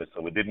recently,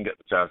 so we didn't get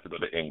the chance to go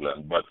to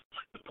England. But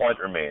the point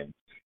remains,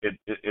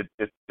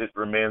 it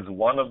remains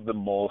one of the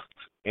most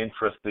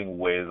interesting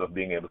ways of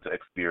being able to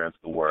experience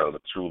the world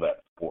through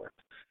that sport.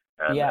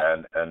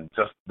 And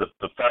just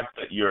the fact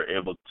that you're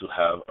able to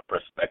have a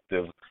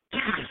perspective,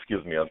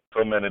 excuse me, of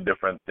so many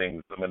different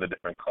things, so many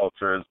different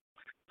cultures,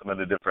 so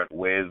many different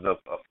ways of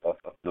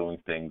doing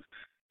things,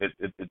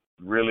 it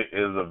really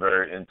is a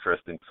very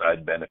interesting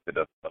side benefit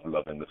of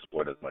loving the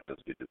sport as much as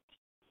we do.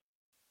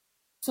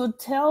 So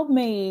tell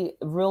me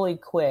really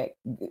quick,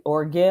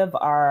 or give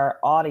our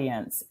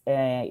audience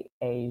a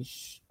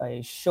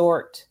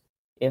short,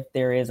 if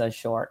there is a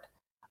short,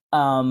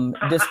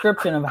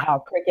 description of how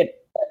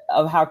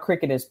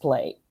cricket is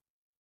played.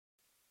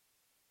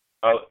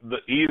 The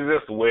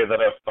easiest way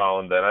that I've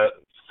found that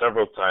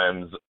several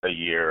times a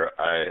year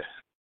I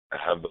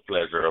have the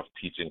pleasure of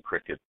teaching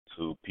cricket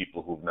to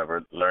people who've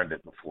never learned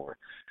it before.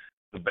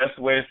 The best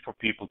way for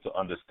people to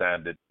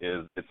understand it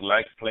is it's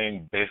like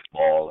playing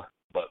baseball,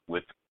 but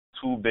with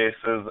 2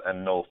 bases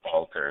and no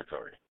foul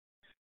territory.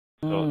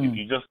 So if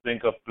you just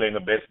think of playing a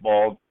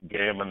baseball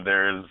game and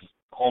there's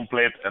home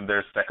plate and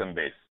there's second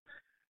base,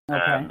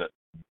 and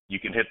you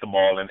can hit the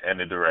ball in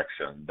any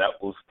direction, that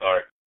will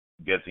start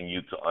getting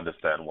you to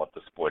understand what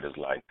the sport is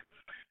like.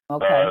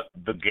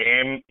 The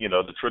game,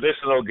 the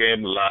traditional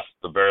game lasts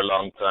a very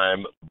long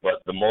time,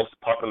 but the most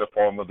popular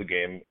form of the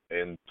game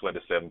in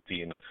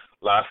 2017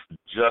 lasts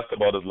just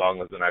about as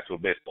long as an actual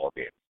baseball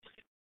game.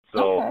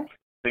 So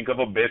think of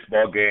a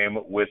baseball game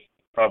with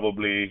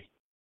probably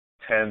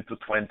 10 to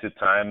 20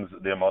 times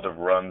the amount of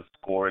runs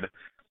scored,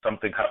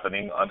 something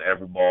happening on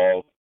every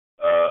ball,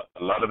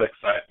 a lot of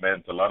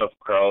excitement, a lot of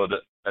crowd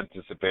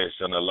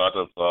anticipation, a lot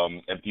of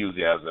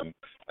enthusiasm,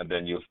 and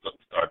then you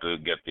start to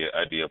get the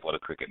idea of what a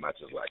cricket match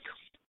is like.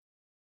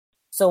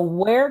 So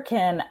where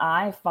can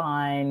I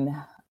find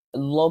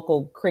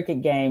local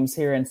cricket games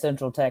here in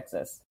Central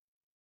Texas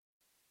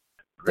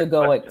to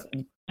go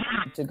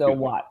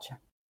watch?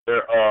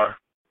 There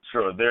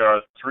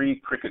are 3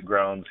 cricket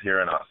grounds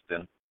here in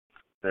Austin.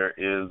 There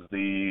is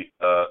the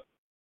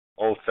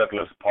Old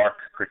Settlers Park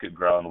cricket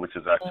ground, which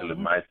is actually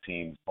my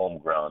team's home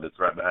ground. It's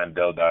right behind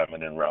Dell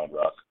Diamond in Round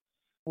Rock.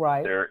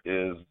 Right. There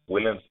is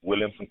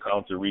Williamson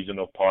County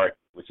Regional Park,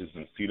 which is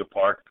in Cedar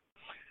Park.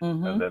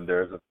 And then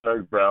there's a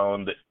third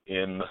ground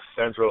in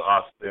Central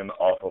Austin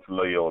off of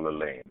Loyola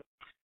Lane.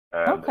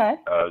 And,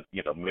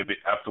 maybe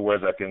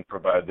afterwards I can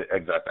provide the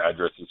exact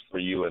addresses for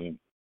you, and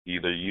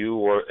either you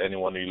or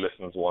anyone of your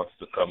listeners wants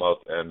to come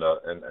out and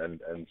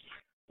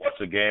watch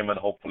a game and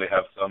hopefully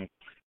have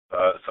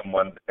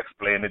someone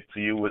explain it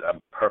to you.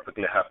 I'm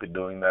perfectly happy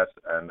doing that,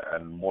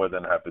 and more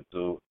than happy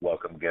to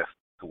welcome guests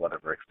to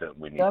whatever extent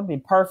we need. That'd be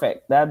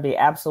perfect. That'd be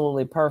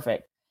absolutely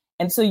perfect.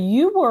 And so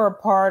you were a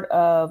part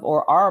of,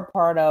 or are a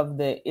part of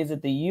is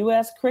it the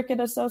U.S. Cricket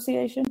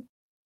Association?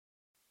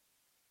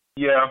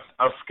 Yeah,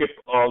 I'll skip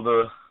all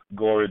the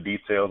gory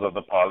details of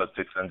the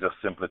politics and just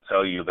simply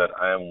tell you that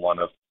I am one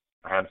of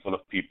a handful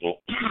of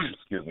people,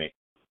 excuse me,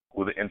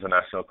 who the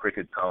International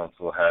Cricket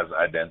Council has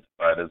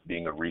identified as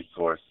being a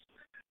resource.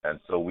 And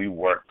so we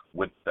work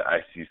with the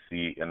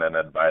ICC in an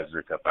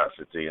advisory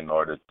capacity in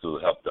order to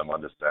help them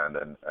understand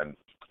and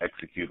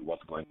execute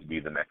what's going to be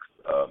the next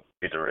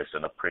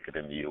iteration of cricket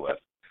in the U.S.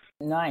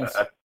 Nice.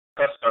 I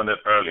touched on it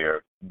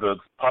earlier. The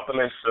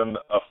population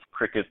of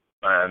cricket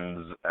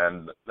fans,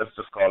 and let's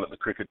just call it the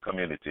cricket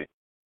community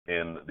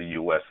in the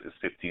U.S., is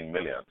 15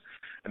 million.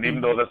 And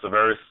even though that's a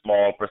very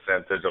small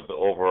percentage of the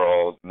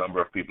overall number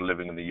of people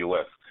living in the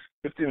U.S.,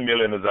 15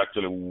 million is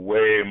actually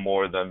way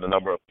more than the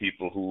number of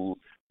people who,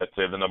 let's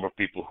say, the number of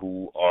people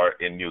who are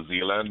in New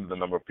Zealand, the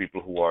number of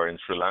people who are in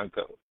Sri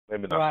Lanka,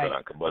 maybe not Sri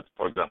Lanka, but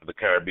for example, the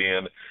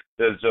Caribbean.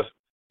 It's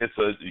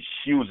a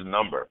huge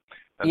number.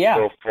 And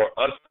so for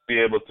us to be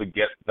able to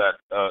get that,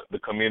 the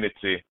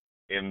community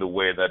in the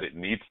way that it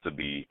needs to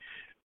be,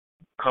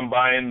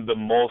 combine the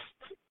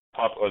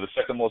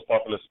second most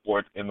popular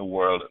sport in the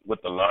world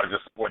with the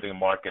largest sporting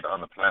market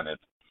on the planet,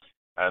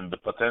 and the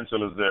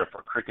potential is there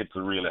for cricket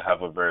to really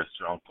have a very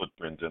strong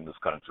footprint in this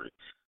country.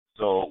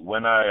 So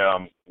when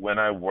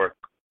I work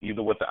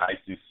either with the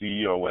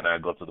ICC or when I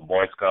go to the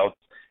Boy Scouts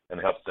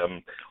and help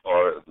them,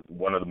 or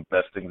one of the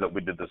best things that we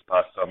did this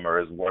past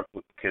summer is work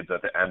with kids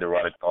at the Andy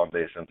Roddick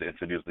Foundation to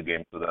introduce the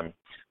game to them.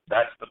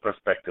 That's the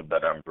perspective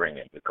that I'm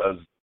bringing, because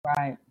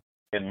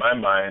in my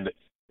mind,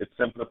 it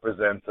simply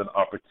presents an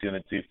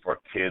opportunity for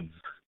kids,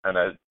 and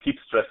I keep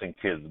stressing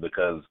kids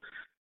because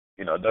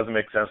it doesn't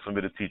make sense for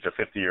me to teach a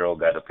 50-year-old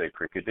guy to play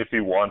cricket. If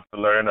he wants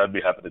to learn, I'd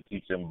be happy to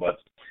teach him. But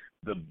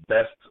the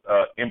best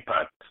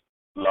impact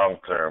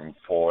long-term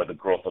for the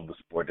growth of the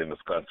sport in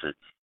this country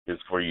is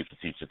for you to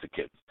teach it to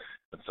kids.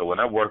 And so when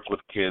I work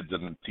with kids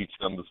and teach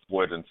them the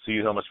sport and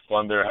see how much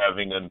fun they're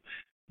having and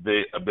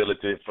the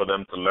ability for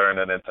them to learn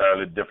an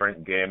entirely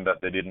different game that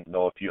they didn't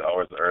know a few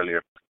hours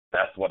earlier,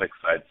 that's what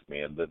excites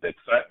me. And the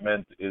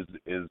excitement is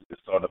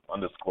sort of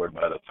underscored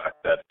by the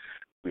fact that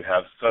we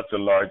have such a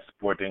large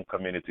sporting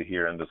community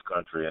here in this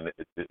country, and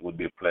it would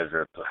be a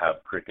pleasure to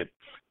have cricket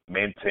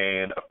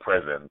maintain a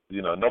presence.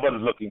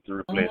 Nobody's looking to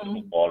replace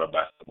football or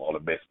basketball or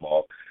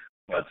baseball,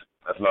 but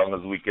as long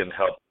as we can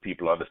help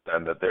people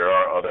understand that there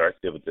are other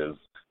activities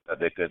that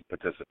they could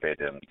participate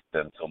in,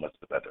 then so much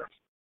the better.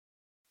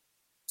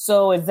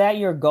 So is that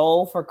your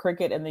goal for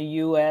cricket in the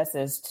U.S.,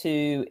 is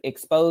to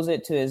expose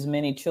it to as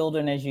many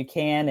children as you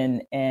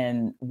can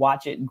and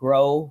watch it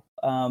grow?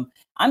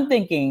 I'm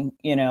thinking,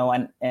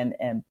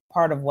 and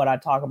part of what I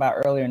talked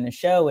about earlier in the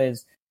show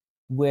is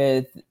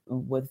with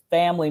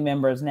family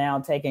members now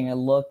taking a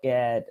look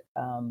at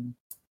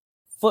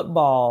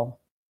football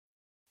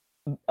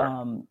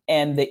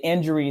and the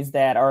injuries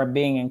that are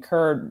being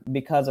incurred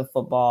because of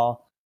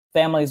football.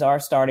 Families are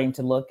starting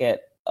to look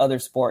at other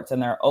sports,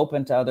 and they're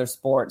open to other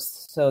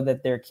sports so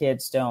that their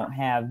kids don't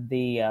have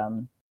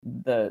the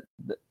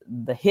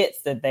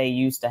hits that they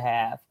used to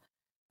have.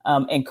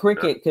 And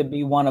cricket could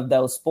be one of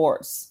those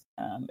sports.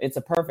 It's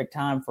a perfect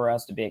time for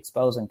us to be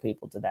exposing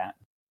people to that.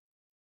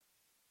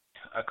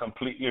 I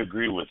completely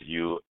agree with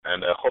you,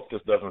 and I hope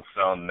this doesn't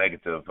sound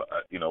negative.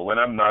 When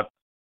I'm not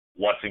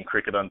watching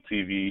cricket on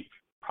TV,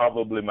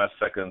 probably my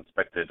second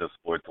spectator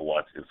sport to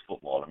watch is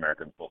football,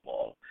 American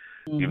football.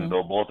 Even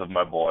though both of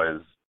my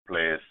boys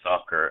play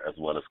soccer as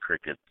well as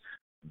cricket,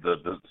 the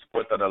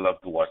sport that I love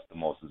to watch the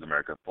most is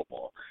American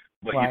football.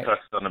 But you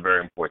touched on a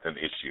very important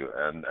issue,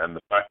 and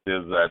the fact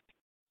is that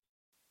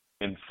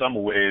in some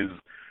ways,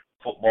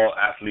 football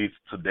athletes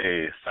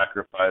today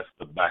sacrifice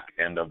the back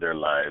end of their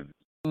lives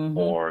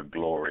for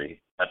glory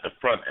at the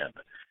front end.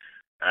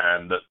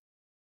 And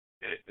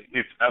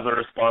if, as a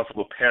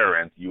responsible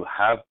parent, you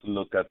have to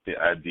look at the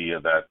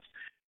idea that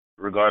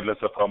regardless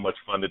of how much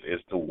fun it is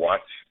to watch,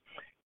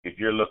 if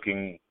you're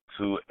looking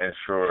to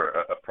ensure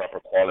a proper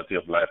quality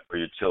of life for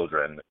your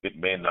children, it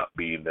may not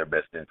be in their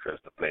best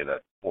interest to play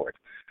that sport.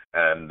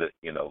 And,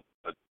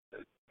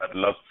 I'd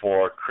love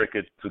for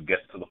cricket to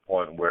get to the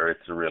point where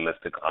it's a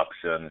realistic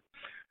option.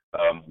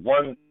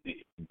 One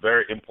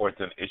very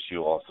important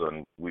issue also,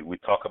 and we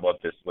talk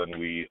about this when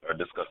we are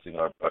discussing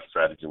our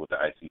strategy with the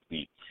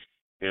ICC,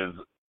 is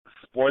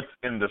sports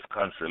in this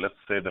country, let's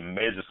say the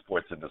major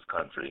sports in this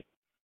country,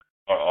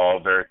 are all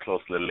very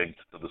closely linked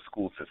to the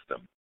school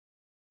system.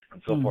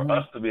 And so for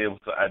us to be able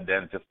to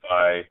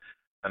identify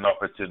an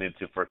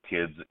opportunity for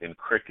kids in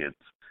cricket,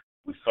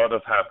 we sort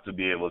of have to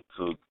be able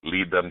to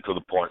lead them to the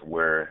point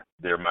where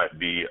there might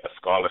be a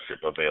scholarship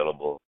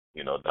available,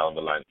 down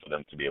the line for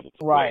them to be able to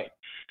play.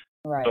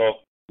 Right. So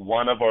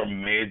one of our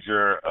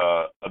major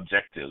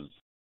objectives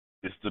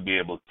is to be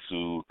able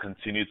to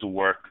continue to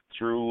work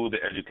through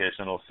the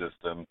educational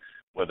system,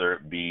 whether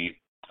it be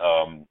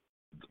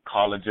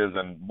colleges,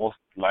 and most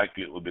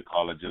likely it would be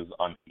colleges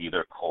on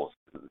either coast.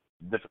 It's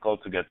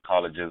difficult to get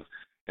colleges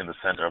in the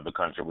center of the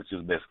country, which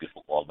is basically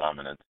football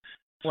dominant,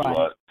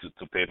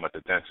 to pay much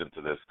attention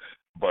to this.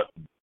 But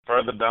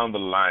further down the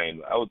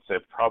line, I would say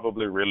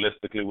probably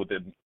realistically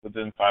within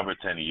 5 or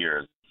 10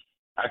 years,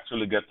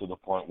 actually get to the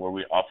point where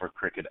we offer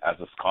cricket as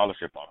a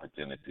scholarship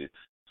opportunity.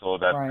 So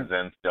that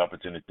presents the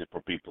opportunity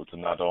for people to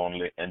not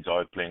only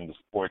enjoy playing the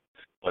sport,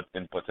 but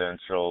in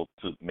potential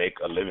to make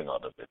a living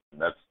out of it.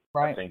 And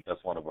I think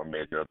that's one of our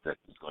major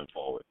objectives going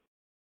forward.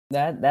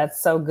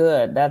 That's so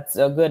good. That's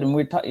so good. And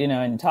we're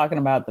in talking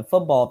about the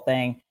football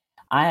thing,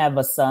 I have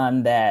a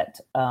son that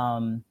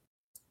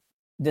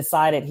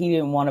decided he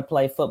didn't want to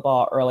play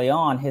football early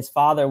on. His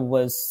father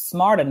was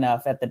smart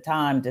enough at the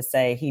time to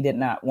say he did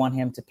not want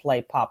him to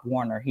play Pop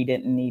Warner. He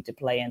didn't need to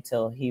play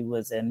until he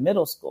was in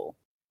middle school.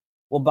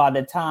 Well, by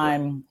the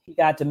time he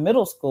got to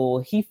middle school,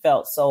 he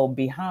felt so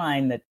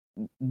behind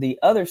the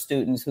other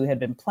students who had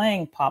been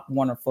playing Pop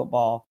Warner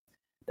football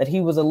that he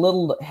was a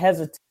little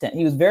hesitant.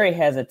 He was very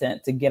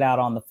hesitant to get out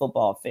on the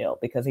football field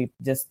because he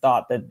just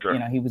thought that, Sure.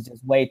 he was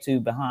just way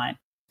too behind.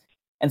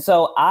 And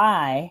so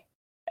I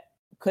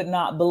could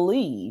not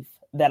believe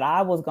that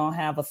I was going to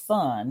have a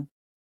son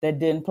that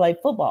didn't play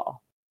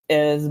football.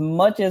 As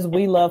much as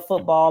we love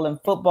football,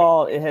 and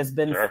football, it has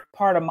been Sure.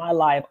 part of my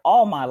life,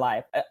 all my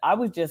life. I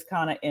was just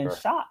kind of in Sure.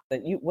 shock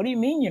that what do you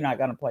mean you're not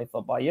going to play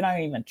football? You're not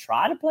going to even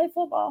try to play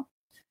football?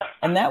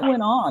 And that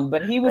went on.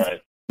 But he was,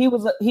 Right.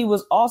 he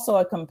was also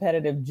a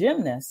competitive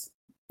gymnast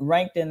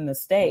ranked in the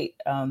state.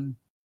 At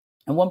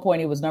one point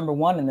he was number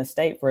 1 in the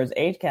state for his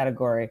age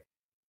category.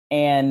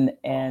 And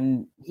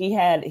he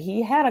had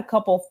a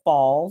couple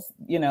falls,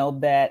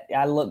 that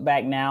I look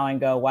back now and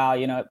go, wow,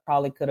 it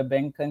probably could have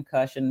been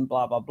concussion,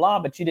 blah, blah, blah.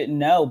 But you didn't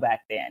know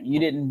back then. You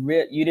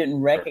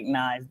didn't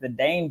recognize the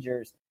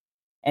dangers.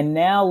 And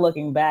now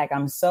looking back,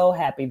 I'm so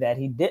happy that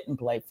he didn't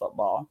play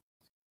football.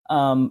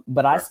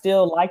 But I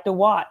still like to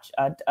watch.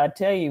 I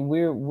tell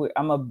you,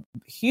 I'm a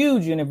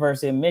huge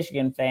University of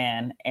Michigan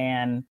fan,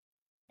 and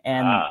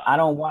I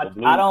don't watch.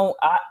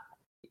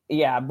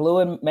 Blue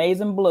and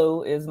Maize and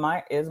Blue is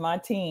my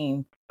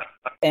team,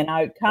 and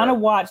I kind of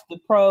watch the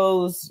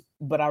pros,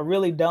 but I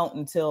really don't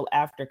until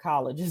after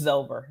college is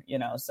over,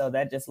 So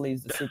that just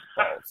leaves the Super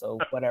Bowl. So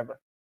whatever.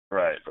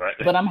 Right.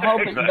 But I'm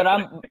hoping.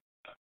 Exactly.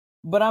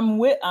 But I'm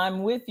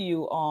with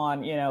you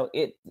on,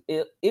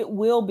 it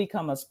will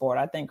become a sport.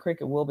 I think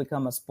cricket will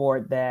become a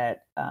sport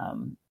that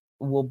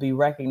will be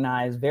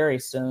recognized very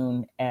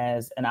soon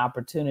as an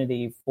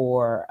opportunity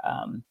for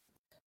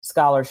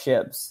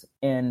scholarships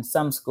in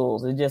some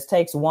schools. It just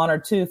takes 1 or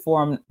 2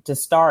 for them to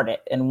start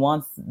it. And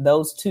once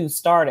those 2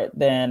 start it,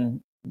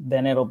 then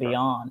it'll be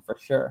on for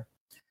sure.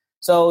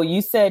 So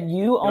you said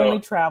you only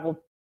traveled.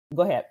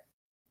 Go ahead.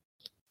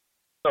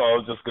 No, I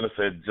was just going to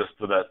say, just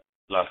to that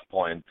last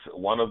point,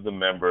 one of the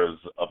members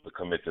of the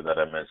committee that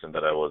I mentioned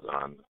that I was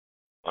on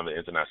the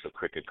International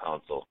Cricket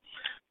Council,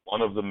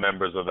 one of the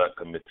members of that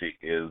committee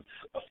is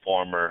a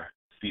former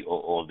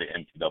COO of the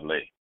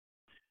NCAA.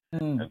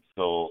 And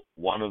so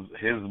one of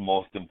his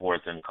most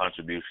important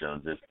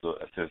contributions is to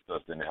assist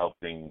us in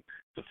helping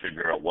to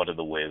figure out what are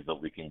the ways that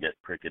we can get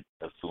cricket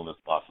as soon as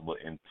possible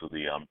into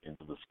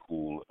the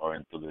school or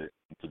into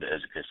the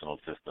educational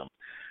system.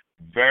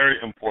 Very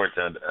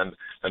important. And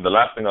the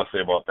last thing I'll say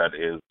about that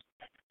is,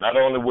 not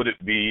only would it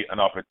be an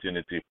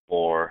opportunity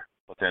for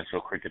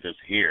potential cricketers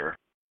here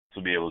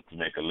to be able to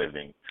make a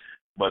living,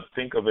 but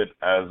think of it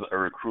as a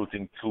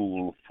recruiting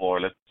tool for,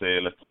 let's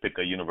pick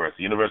a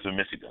University of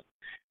Michigan.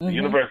 The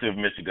University of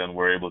Michigan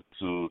were able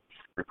to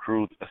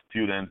recruit a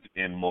student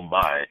in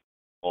Mumbai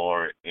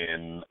or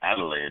in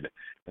Adelaide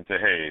and say,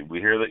 hey, we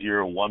hear that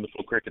you're a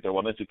wonderful cricketer.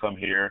 Why don't you come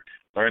here,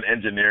 learn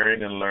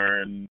engineering and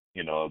learn,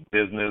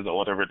 business or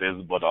whatever it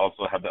is, but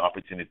also have the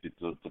opportunity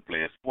to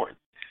play a sport.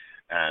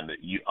 And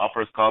you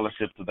offer a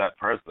scholarship to that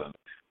person.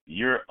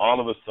 You're all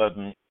of a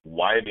sudden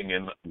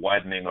widening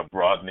or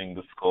broadening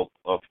the scope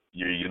of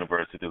your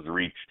university's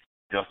reach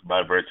just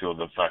by virtue of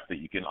the fact that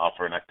you can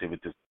offer an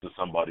activity to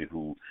somebody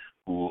who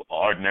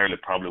ordinarily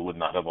probably would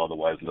not have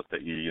otherwise looked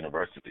at your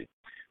university.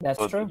 That's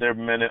true. There are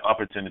many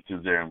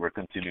opportunities there, and we're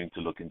continuing to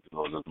look into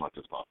those as much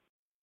as possible.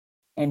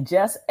 And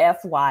just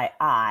FYI,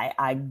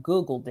 I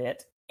Googled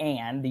it,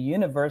 and the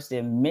University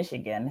of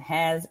Michigan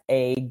has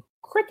a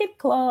cricket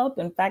club.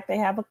 In fact, they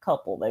have a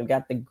couple. They've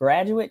got the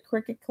Graduate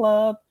Cricket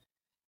Club.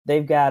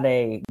 They've got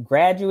a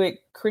Graduate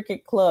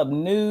Cricket Club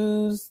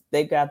News.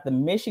 They've got the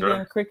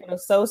Michigan Cricket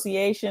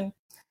Association.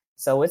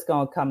 So it's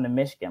going to come to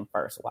Michigan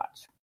first.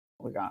 Watch.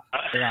 We're gonna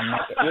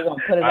make it. We're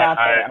gonna put it out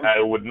there. I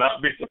would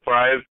not be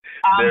surprised.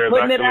 There's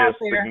a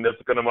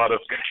significant amount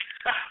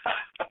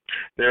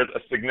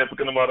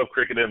of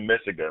cricket in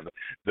Michigan.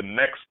 The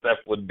next step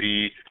would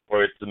be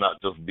for it to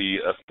not just be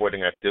a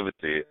sporting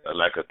activity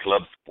like a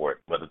club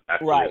sport, but it's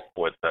actually a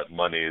sport that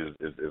money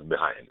is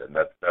behind, and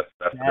that's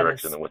the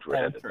direction in which we're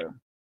headed. True.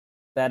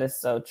 That is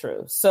so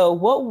true. So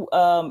what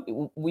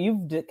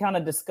you've kind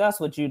of discussed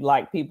what you'd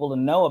like people to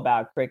know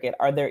about cricket.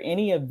 Are there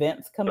any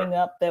events coming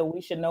up that we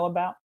should know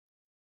about?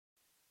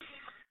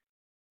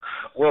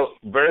 Well,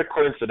 very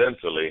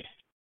coincidentally,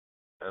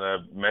 and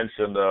I've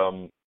mentioned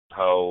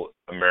how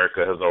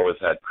America has always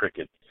had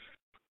cricket.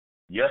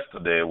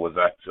 Yesterday was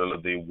actually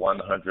the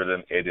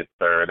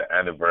 183rd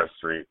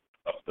anniversary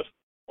of the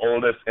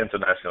oldest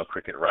international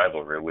cricket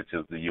rivalry, which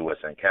is the U.S.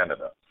 and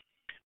Canada.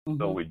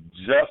 So we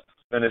just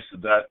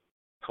finished that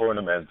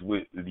tournament.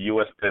 The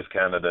U.S. plays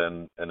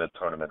Canada in a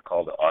tournament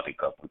called the Audi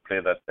Cup. We play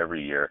that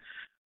every year.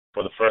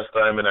 For the first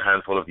time in a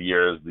handful of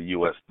years, the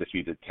U.S.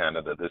 defeated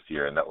Canada this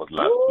year, and that was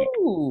last week.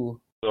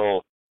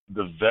 So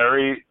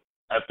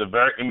at the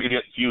very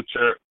immediate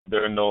future,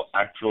 there are no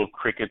actual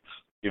cricket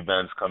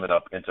events coming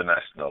up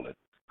internationally.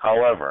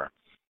 However,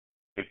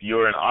 if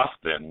you're in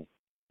Austin,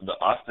 the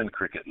Austin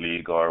Cricket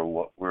League, or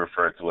what we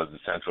refer to as the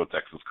Central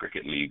Texas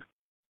Cricket League,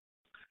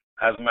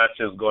 has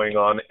matches going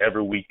on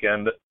every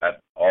weekend at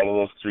all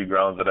of those 3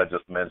 grounds that I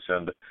just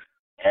mentioned,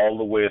 all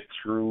the way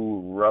through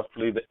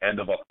roughly the end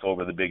of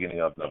October, the beginning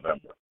of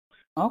November.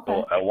 Okay.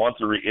 So I want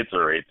to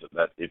reiterate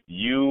that if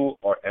you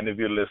or any of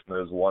your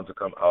listeners want to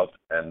come out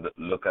and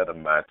look at a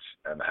match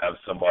and have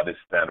somebody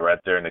stand right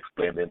there and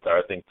explain the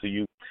entire thing to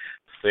you,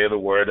 say the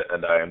word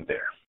and I am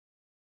there.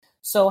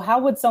 So how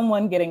would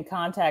someone get in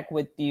contact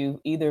with you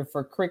either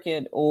for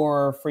cricket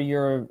or for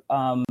your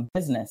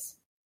business?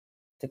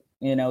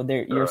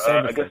 Your services?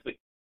 I guess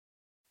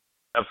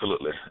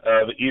absolutely.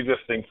 The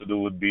easiest thing to do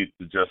would be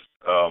to just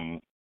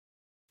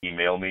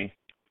email me.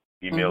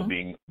 Email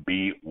being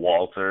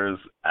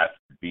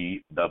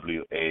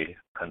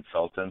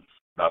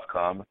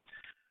bwalters@bwaconsultants.com.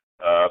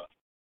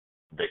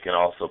 They can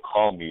also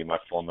call me. My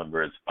phone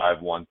number is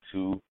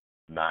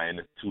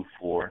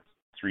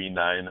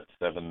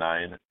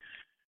 512-924-3979.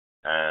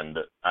 And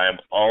I am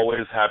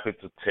always happy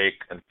to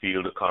take and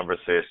field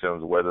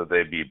conversations, whether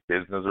they be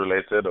business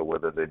related or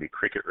whether they be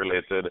cricket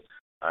related.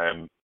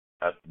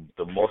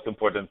 The most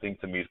important thing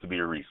to me is to be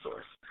a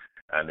resource.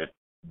 And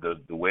the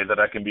way that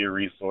I can be a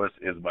resource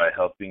is by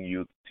helping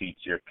you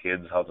teach your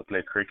kids how to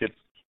play cricket.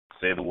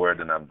 Say the word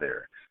and I'm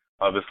there.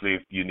 Obviously,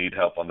 if you need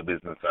help on the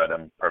business side,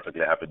 I'm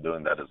perfectly happy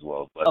doing that as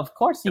well. But of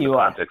course you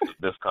are. In the context of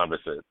this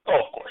conversation,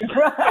 of course.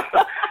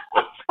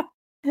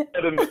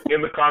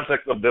 In the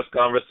context of this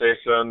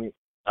conversation,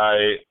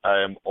 I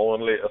am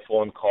only a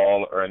phone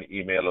call or an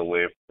email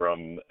away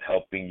from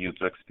helping you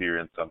to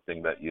experience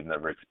something that you've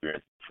never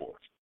experienced before.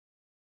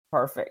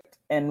 Perfect.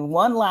 And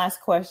one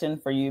last question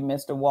for you,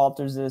 Mr.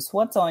 Walters, is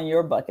what's on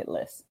your bucket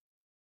list?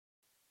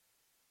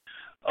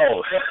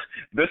 Oh,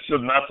 this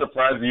should not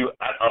surprise you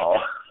at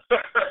all.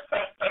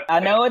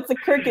 I know it's a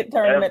cricket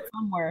tournament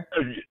somewhere.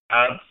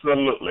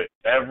 Absolutely.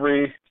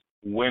 Every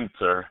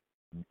winter,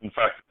 in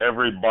fact,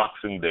 every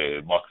Boxing Day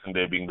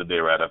being the day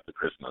right after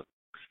Christmas,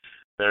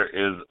 there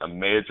is a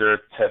major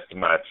test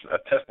match. A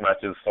test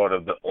match is sort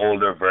of the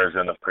older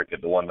version of cricket,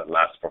 the one that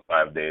lasts for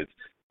 5 days,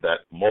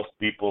 that most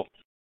people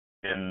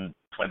in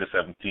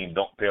 2017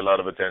 don't pay a lot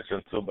of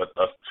attention to, but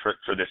us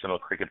traditional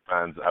cricket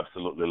fans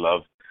absolutely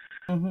love.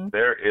 Mm-hmm.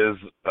 There is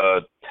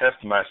a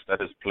test match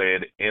that is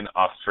played in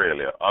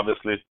Australia.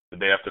 Obviously, the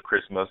day after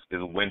Christmas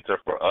is winter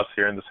for us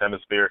here in this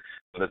hemisphere,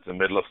 but it's the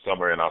middle of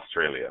summer in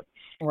Australia.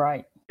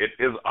 Right. It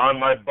is on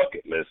my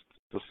bucket list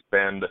to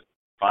spend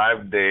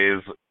 5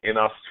 days in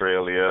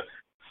Australia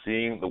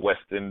seeing the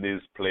West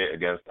Indies play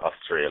against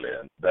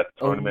Australia. That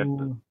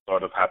tournament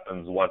sort of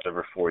happens once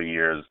every 4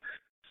 years.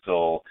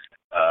 So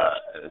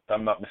if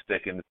I'm not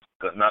mistaken,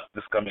 it's not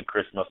this coming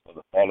Christmas, but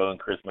the following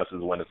Christmas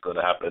is when it's going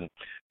to happen.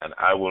 And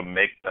I will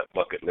make that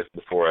bucket list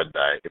before I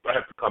die. If I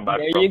have to come back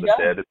from the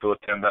dead to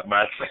attend that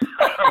match,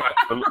 I'm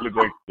absolutely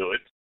going to do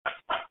it.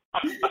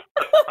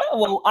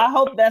 Well, I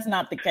hope that's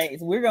not the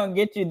case. We're going to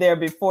get you there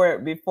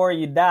before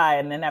you die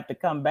and then have to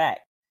come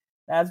back.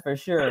 That's for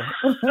sure.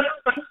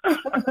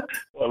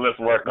 Well, let's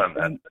work on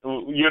that.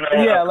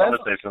 Have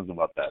conversations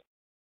about that.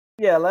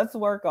 Yeah, let's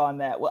work on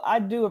that. Well, I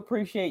do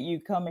appreciate you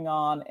coming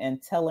on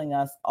and telling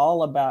us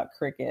all about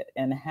cricket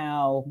and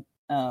how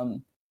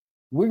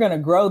we're going to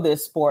grow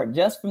this sport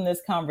just from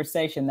this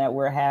conversation that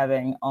we're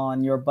having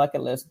on your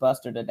bucket list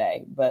buster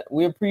today. But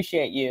we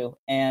appreciate you,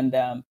 and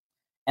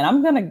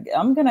I'm gonna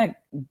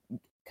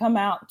come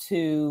out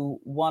to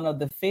one of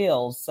the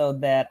fields so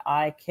that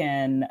I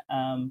can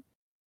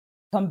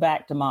come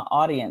back to my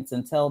audience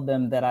and tell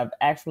them that I've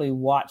actually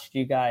watched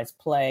you guys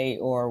play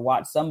or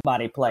watched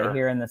somebody play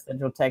here in the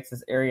Central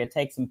Texas area,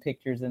 take some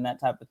pictures and that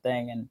type of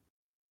thing,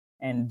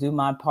 and do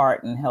my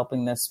part in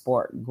helping this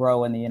sport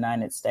grow in the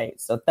United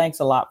States. So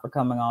thanks a lot for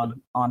coming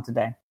on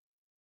today.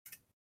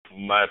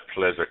 My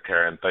pleasure,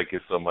 Karen. Thank you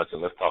so much,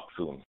 and let's talk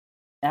soon.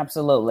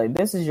 Absolutely.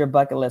 This is your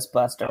bucket list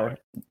buster,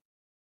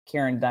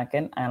 Karen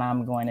Duncan, and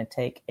I'm going to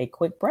take a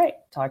quick break.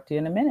 Talk to you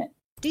in a minute.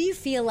 Do you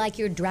feel like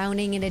you're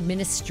drowning in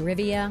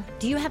administrivia?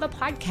 Do you have a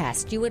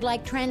podcast you would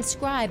like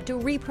transcribed to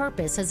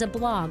repurpose as a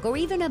blog or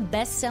even a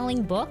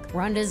best-selling book?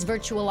 Rhonda's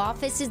Virtual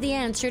Office is the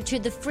answer to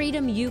the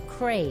freedom you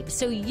crave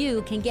so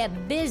you can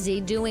get busy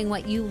doing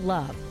what you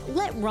love.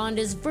 Let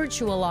Rhonda's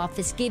Virtual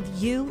Office give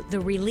you the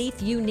relief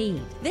you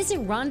need. Visit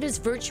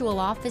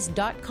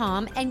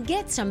rhondasvirtualoffice.com and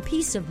get some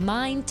peace of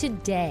mind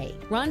today.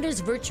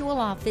 Rhonda's Virtual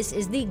Office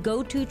is the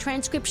go-to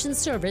transcription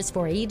service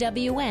for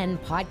EWN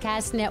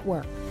Podcast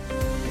Network.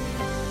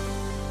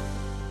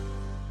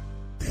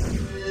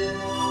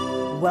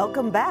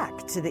 Welcome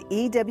back to the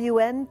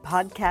EWN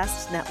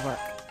Podcast Network.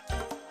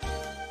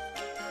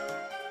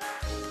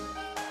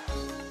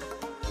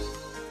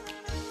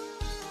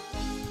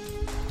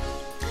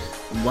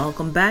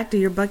 Welcome back to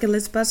your Bucket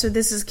List Buster.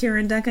 This is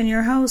Karen Duncan,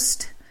 your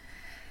host.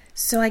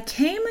 So I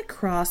came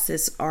across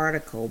this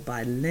article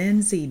by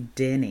Lindsay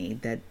Denny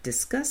that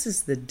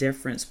discusses the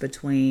difference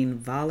between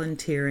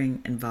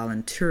volunteering and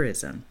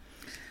voluntourism.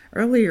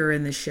 Earlier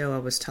in the show, I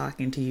was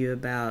talking to you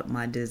about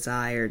my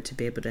desire to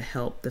be able to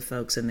help the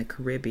folks in the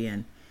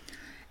Caribbean.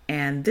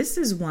 And this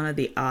is one of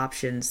the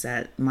options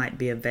that might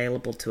be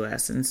available to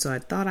us. And so I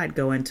thought I'd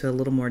go into a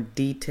little more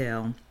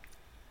detail.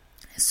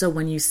 So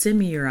when you send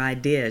me your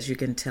ideas, you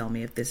can tell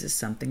me if this is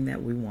something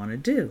that we want to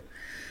do.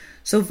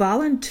 So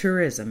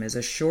voluntourism is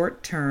a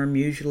short term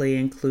usually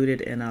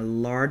included in a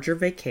larger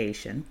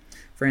vacation.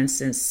 For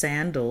instance,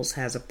 Sandals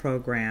has a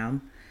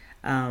program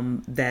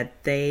that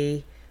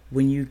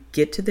when you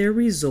get to their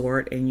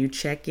resort and you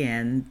check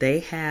in, they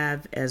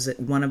have as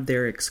one of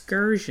their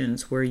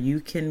excursions where you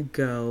can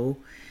go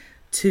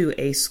to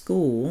a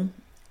school.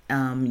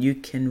 You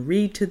can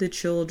read to the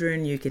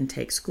children, you can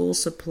take school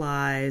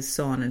supplies,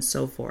 so on and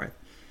so forth.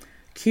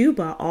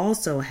 Cuba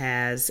also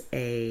has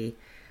a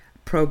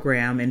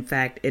program. In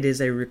fact, it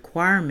is a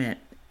requirement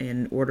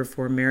in order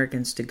for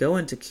Americans to go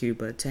into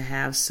Cuba to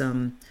have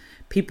some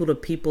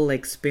people-to-people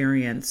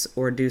experience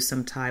or do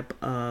some type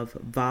of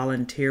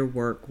volunteer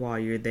work while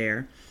you're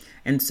there.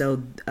 And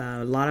so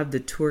a lot of the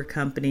tour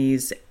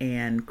companies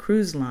and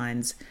cruise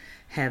lines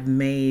have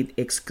made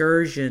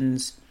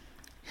excursions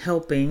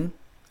helping,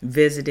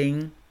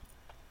 visiting,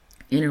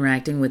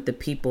 interacting with the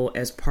people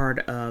as part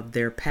of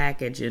their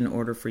package in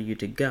order for you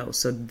to go.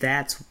 So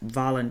that's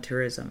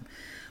voluntourism.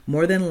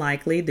 More than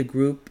likely, the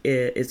group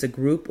is a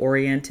group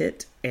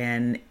oriented,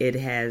 and it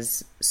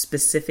has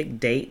specific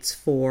dates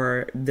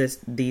for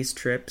these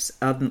trips,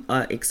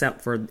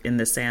 except for in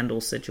the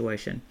Sandals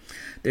situation.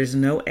 There's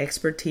no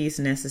expertise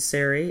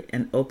necessary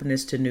and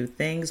openness to new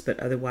things, but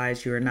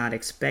otherwise you are not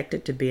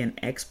expected to be an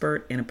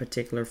expert in a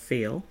particular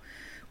field.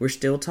 We're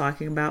still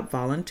talking about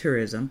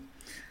voluntourism.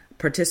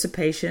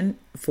 Participation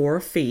for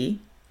a fee.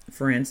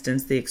 For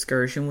instance, the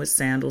excursion with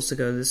Sandals to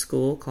go to the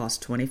school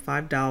costs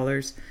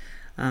 $25.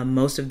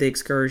 Most of the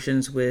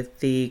excursions with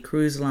the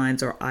cruise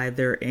lines are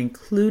either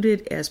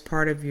included as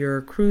part of your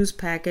cruise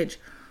package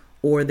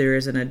or there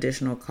is an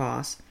additional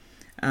cost.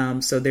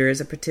 So there is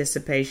a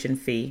participation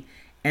fee.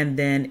 And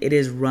then it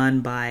is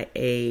run by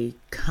a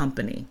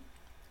company,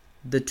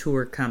 the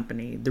tour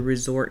company, the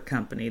resort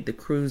company, the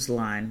cruise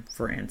line,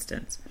 for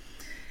instance.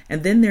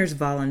 And then there's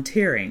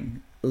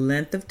volunteering.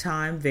 Length of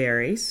time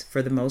varies.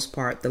 For the most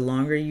part, the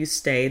longer you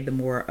stay, the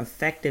more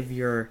effective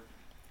your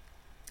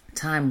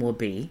time will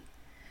be.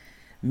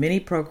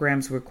 Many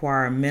programs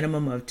require a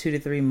minimum of 2 to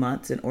 3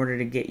 months in order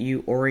to get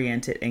you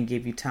oriented and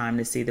give you time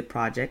to see the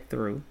project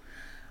through.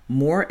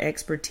 More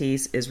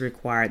expertise is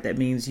required. That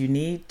means you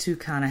need to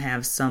kind of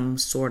have some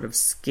sort of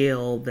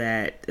skill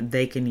that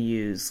they can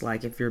use.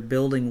 Like if you're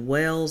building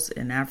wells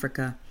in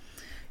Africa,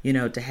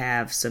 to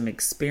have some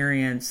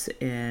experience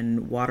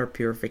in water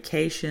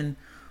purification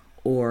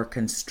or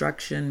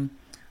construction,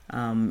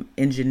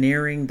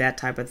 engineering, that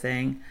type of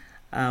thing.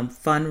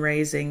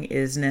 Fundraising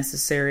is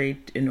necessary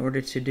in order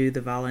to do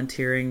the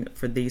volunteering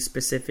for these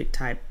specific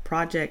type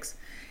projects,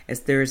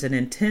 as there is an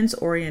intense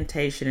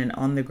orientation and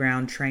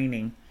on-the-ground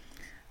training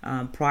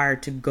prior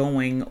to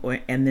going,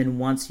 and then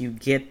once you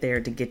get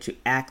there to get you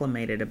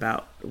acclimated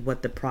about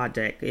what the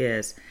project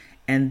is.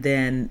 And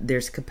then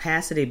there's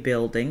capacity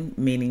building,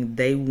 meaning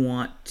they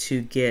want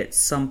to get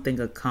something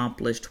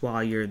accomplished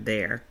while you're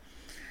there.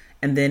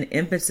 And then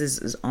emphasis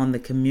is on the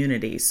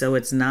community. So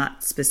it's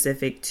not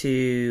specific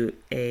to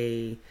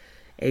a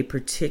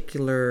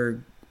particular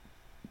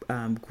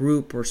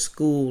group or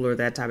school or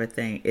that type of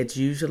thing. It's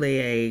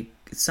usually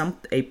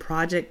a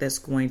project that's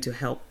going to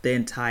help the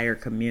entire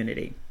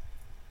community.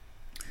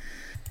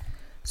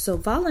 So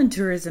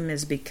voluntourism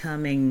is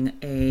becoming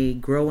a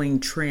growing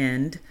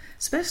trend,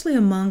 especially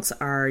amongst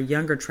our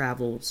younger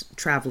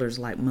travelers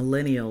like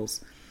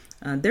millennials.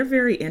 They're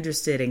very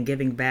interested in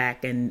giving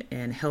back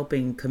and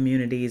helping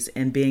communities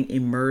and being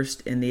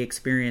immersed in the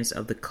experience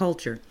of the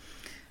culture.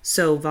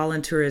 So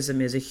voluntourism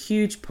is a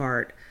huge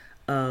part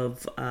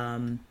of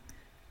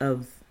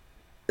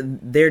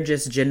their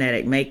just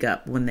genetic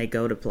makeup when they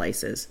go to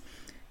places.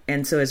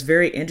 And so it's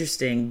very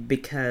interesting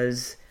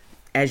because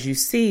as you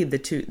see the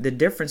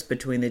difference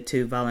between the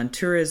two,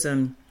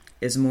 voluntourism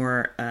is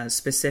more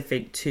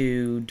specific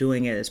to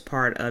doing it as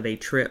part of a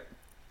trip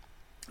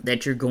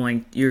that you're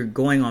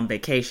going on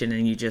vacation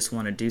and you just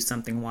want to do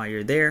something while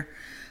you're there,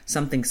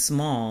 something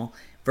small,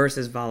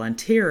 versus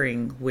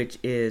volunteering, which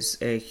is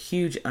a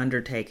huge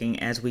undertaking,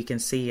 as we can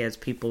see as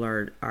people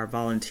are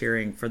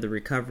volunteering for the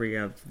recovery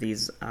of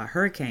these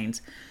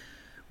hurricanes.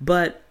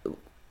 But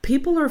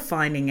people are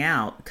finding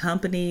out,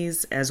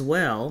 companies as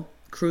well,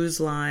 cruise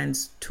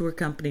lines, tour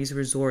companies,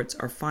 resorts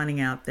are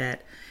finding out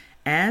that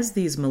as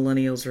these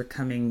millennials are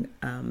coming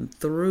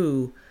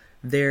through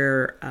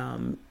their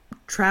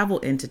travel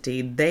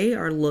entity, they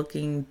are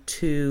looking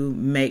to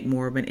make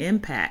more of an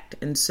impact.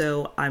 And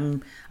so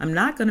I'm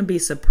not going to be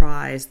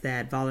surprised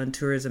that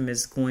voluntourism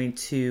is going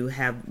to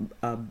have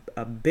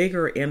a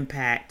bigger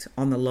impact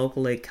on the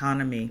local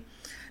economy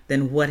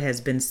than what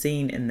has been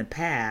seen in the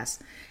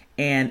past.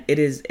 And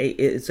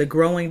it's a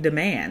growing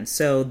demand.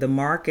 So the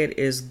market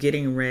is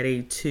getting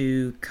ready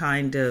to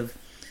kind of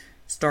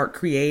start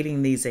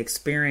creating these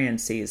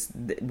experiences.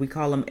 We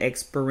call them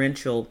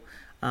experiential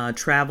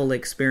travel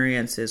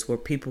experiences, where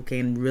people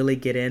can really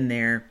get in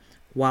there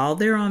while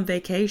they're on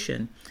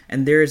vacation,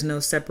 and there is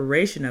no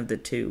separation of the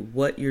two.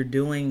 What you're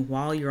doing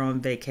while you're on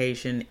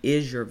vacation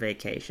is your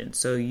vacation.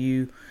 So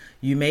you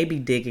may be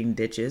digging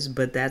ditches,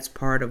 but that's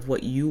part of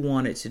what you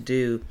wanted to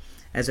do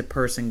as a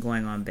person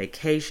going on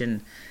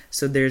vacation.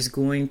 So there's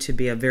going to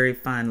be a very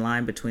fine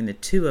line between the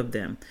two of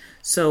them.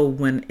 So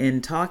when in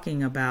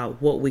talking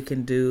about what we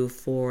can do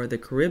for the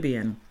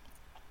Caribbean,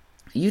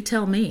 you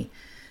tell me,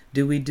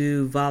 do we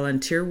do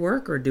volunteer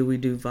work or do we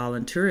do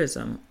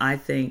voluntourism? I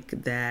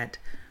think that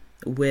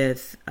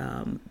with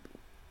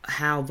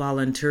how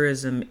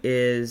voluntourism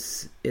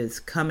is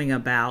coming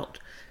about,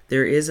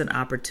 there is an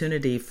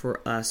opportunity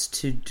for us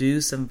to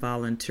do some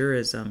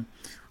voluntourism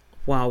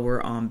while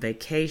we're on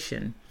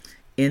vacation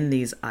in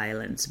these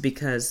islands.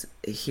 Because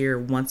here,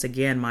 once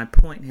again, my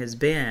point has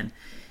been,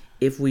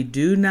 if we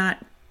do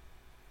not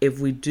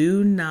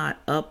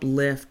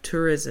uplift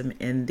tourism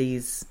in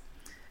these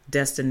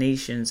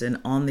destinations and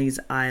on these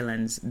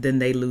islands, then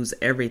they lose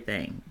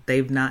everything.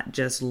 They've not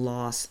just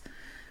lost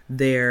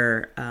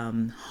their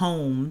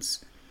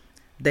homes,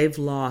 they've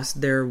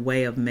lost their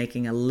way of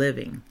making a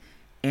living.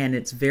 And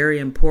it's very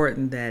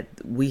important that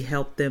we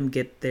help them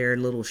get their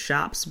little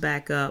shops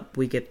back up,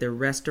 we get their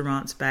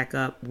restaurants back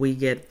up, we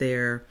get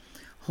their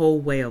whole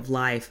way of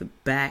life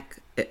back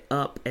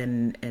up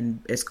and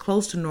as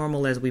close to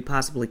normal as we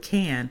possibly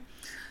can,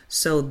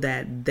 so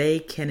that they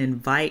can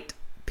invite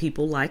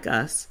people like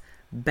us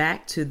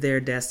back to their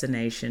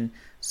destination,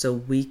 so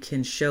we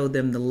can show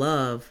them the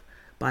love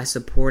by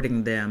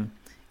supporting them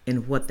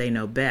in what they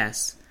know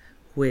best,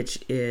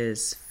 which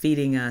is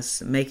feeding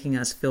us, making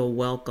us feel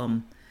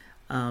welcome,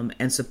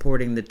 and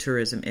supporting the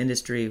tourism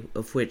industry,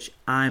 of which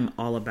I'm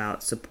all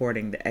about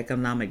supporting the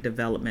economic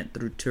development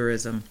through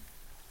tourism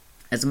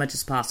as much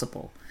as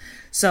possible.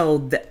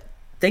 So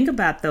think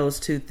about those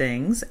two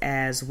things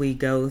as we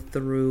go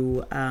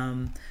through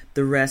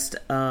the rest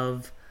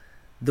of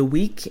the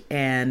week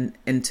and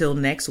until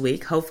next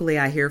week. Hopefully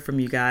I hear from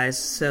you guys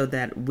so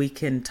that we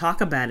can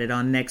talk about it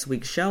on next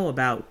week's show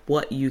about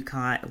what you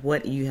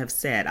have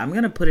said. I'm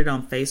going to put it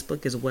on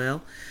Facebook as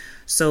well,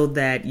 so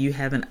that you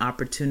have an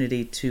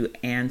opportunity to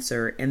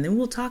answer, and then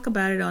we'll talk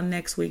about it on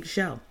next week's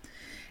show.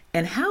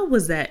 And how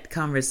was that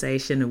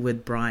conversation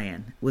with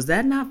Brian? Was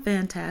that not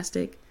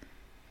fantastic?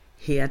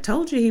 I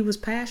told you he was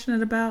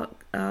passionate about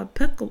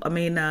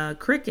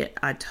cricket.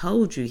 I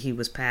told you he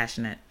was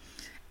passionate.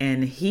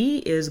 And he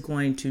is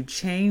going to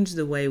change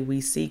the way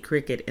we see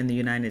cricket in the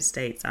United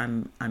States.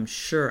 I'm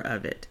sure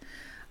of it.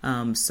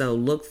 So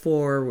look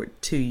forward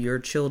to your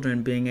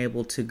children being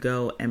able to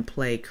go and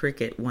play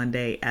cricket one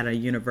day at a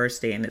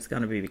university, and it's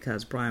going to be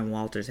because Brian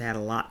Walters had a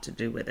lot to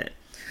do with it.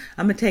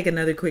 I'm going to take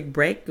another quick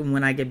break, and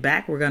when I get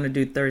back, we're going to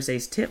do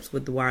Thursday's Tips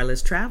with the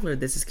Wireless Traveler.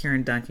 This is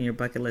Karen Duncan, your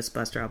bucket list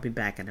buster. I'll be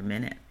back in a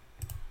minute.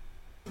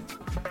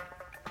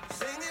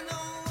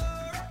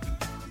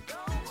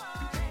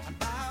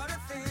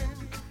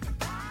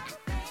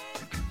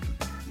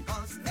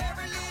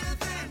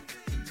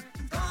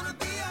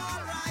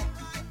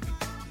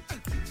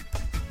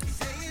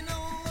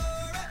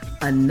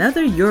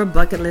 Another Your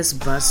Bucket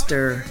List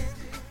Buster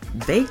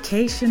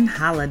vacation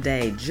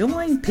holiday.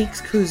 Join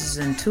Peaks Cruises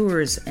and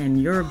Tours and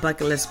Your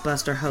Bucket List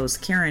Buster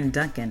host Karen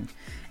Duncan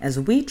as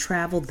we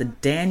travel the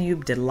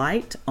Danube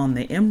Delight on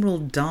the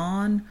Emerald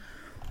Dawn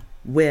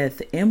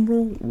with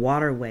Emerald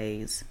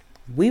Waterways.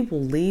 We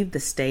will leave the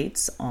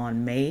States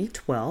on May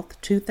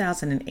 12th,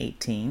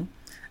 2018,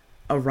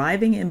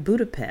 arriving in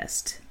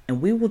Budapest,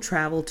 and we will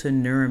travel to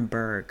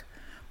Nuremberg.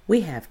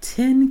 We have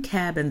 10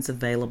 cabins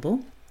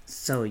available,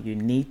 so you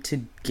need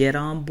to get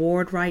on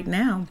board right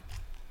now.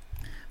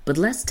 But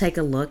let's take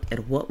a look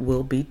at what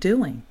we'll be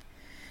doing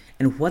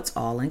and what's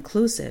all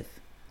inclusive.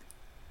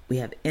 We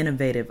have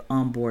innovative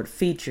onboard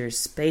features,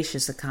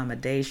 spacious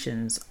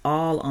accommodations,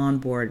 all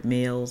onboard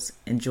meals.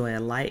 Enjoy a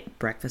light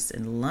breakfast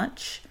and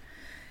lunch,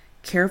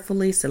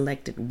 carefully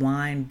selected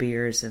wine,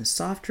 beers, and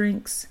soft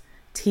drinks,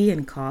 tea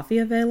and coffee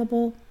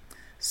available,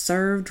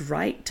 served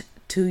right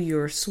to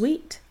your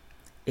suite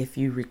if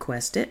you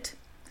request it.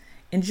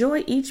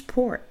 Enjoy each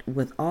port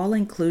with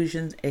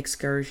all-inclusion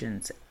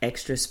excursions,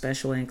 extra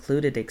special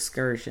included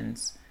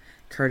excursions,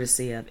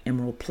 courtesy of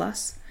Emerald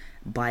Plus,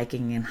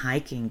 biking and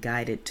hiking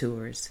guided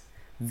tours,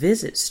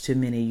 visits to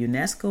many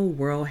UNESCO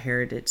World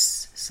Heritage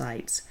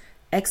Sites,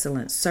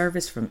 excellent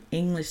service from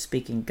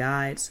English-speaking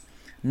guides,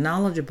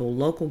 knowledgeable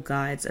local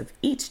guides of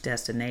each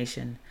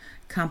destination,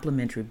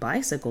 complimentary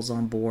bicycles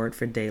on board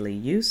for daily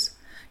use,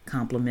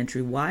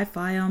 complimentary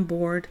Wi-Fi on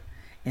board,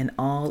 and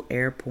all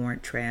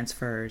airport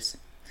transfers.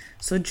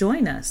 So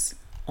join us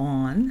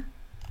on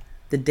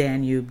the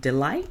Danube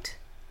Delight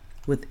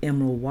with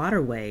Emerald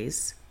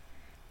Waterways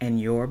and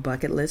Your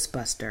Bucket List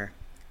Buster.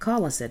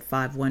 Call us at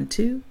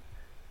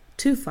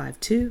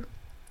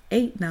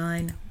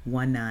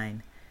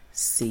 512-252-8919.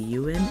 See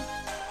you in...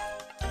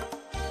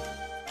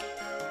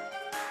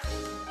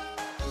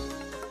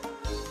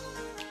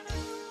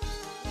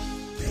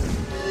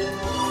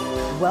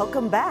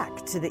 Welcome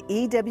back to the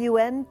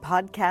EWN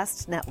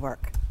Podcast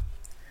Network.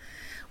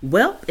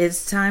 Well,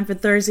 it's time for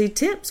Thursday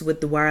Tips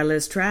with the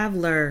Wireless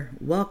Traveler.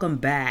 Welcome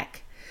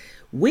back.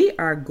 We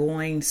are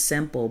going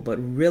simple but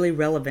really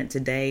relevant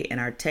today in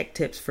our tech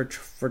tips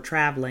for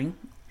traveling.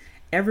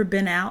 Ever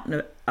been out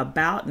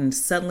about and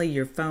suddenly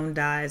your phone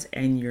dies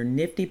and your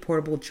nifty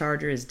portable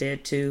charger is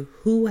dead too?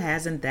 Who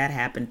hasn't that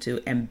happened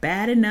to? And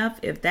bad enough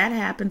if that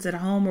happens at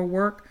home or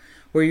work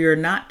where you're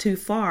not too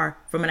far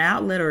from an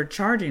outlet or a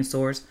charging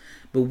source,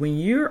 but when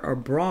you're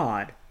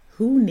abroad,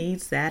 who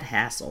needs that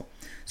hassle?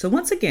 So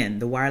once again,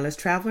 the Wireless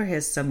Traveler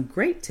has some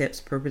great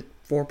tips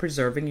for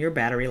preserving your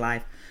battery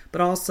life,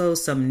 but also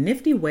some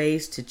nifty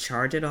ways to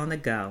charge it on the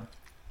go.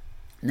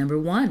 Number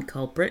 1,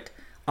 culprit,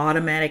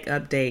 automatic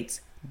updates.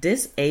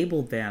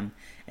 Disable them,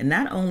 and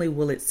not only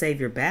will it save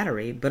your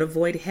battery, but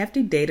avoid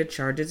hefty data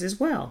charges as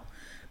well.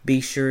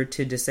 Be sure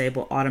to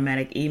disable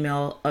automatic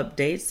email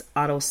updates,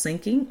 auto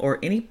syncing, or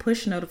any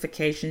push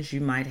notifications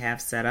you might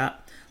have set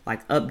up,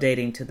 like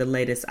updating to the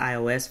latest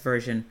iOS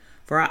version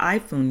for our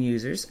iPhone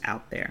users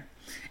out there.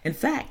 In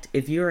fact,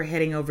 if you are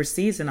heading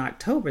overseas in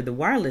October, the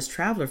Wireless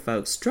Traveler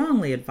folks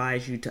strongly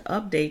advise you to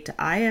update to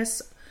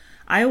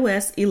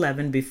iOS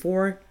 11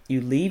 before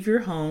you leave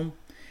your home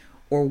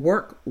or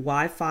work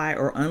Wi-Fi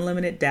or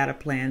unlimited data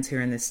plans here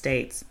in the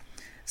States.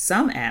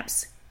 Some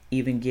apps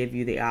even give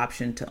you the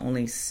option to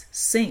only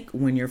sync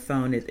when your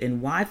phone is in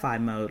Wi-Fi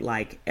mode,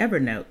 like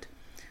Evernote.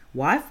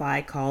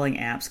 Wi-Fi calling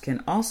apps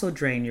can also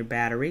drain your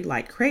battery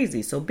like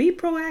crazy, so be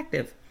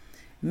proactive.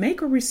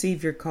 Make or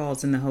receive your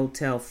calls in the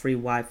hotel free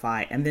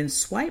Wi-Fi and then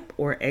swipe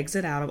or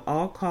exit out of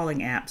all calling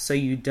apps so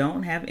you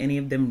don't have any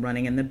of them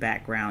running in the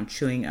background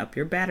chewing up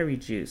your battery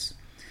juice.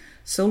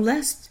 So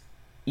lest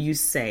you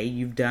say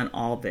you've done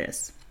all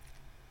this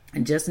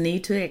and just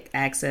need to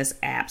access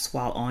apps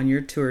while on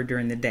your tour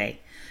during the day,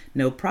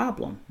 no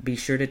problem. Be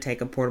sure to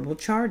take a portable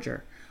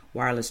charger.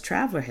 Wireless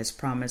Traveler has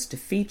promised to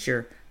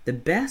feature the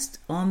best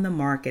on the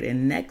market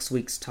in next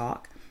week's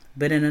talk,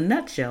 but in a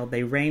nutshell,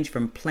 they range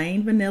from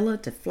plain vanilla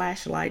to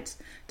flashlights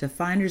to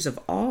finders of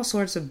all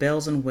sorts of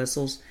bells and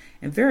whistles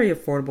and very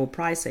affordable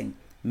pricing,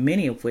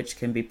 many of which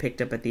can be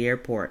picked up at the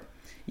airport.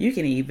 You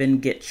can even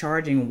get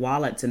charging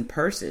wallets and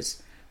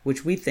purses,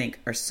 which we think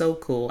are so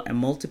cool and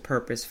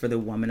multi-purpose for the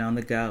woman on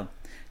the go.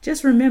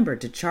 Just remember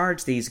to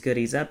charge these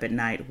goodies up at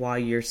night while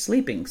you're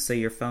sleeping so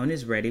your phone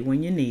is ready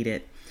when you need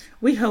it.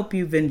 We hope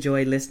you've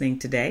enjoyed listening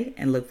today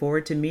and look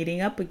forward to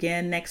meeting up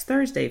again next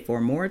Thursday for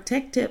more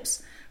tech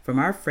tips from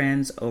our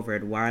friends over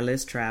at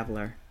Wireless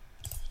Traveler.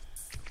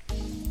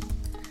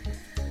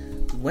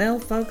 Well,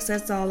 folks,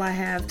 that's all I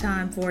have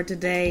time for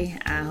today.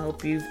 I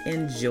hope you've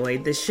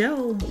enjoyed the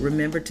show.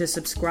 Remember to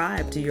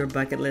subscribe to Your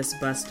Bucket List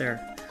Buster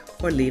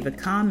or leave a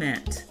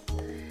comment.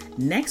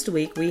 Next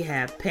week, we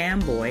have Pam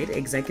Boyd,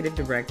 Executive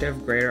Director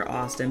of Greater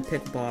Austin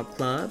Pickleball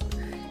Club,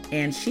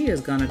 and she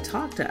is going to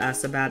talk to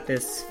us about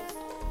this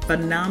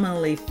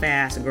phenomenally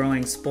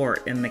fast-growing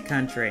sport in the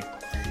country.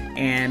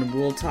 And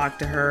we'll talk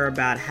to her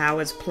about how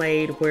it's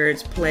played, where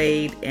it's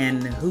played,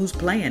 and who's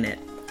playing it.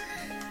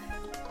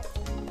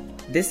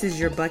 This is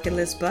Your Bucket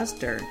List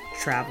Buster.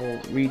 Travel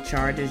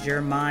recharges your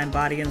mind,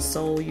 body, and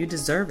soul. You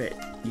deserve it.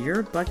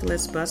 Your Bucket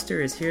List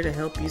Buster is here to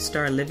help you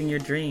start living your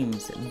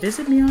dreams.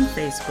 Visit me on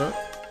Facebook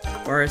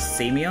or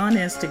see me on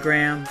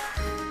Instagram.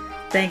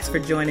 Thanks for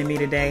joining me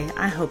today.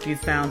 I hope you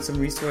found some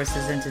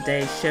resources in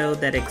today's show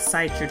that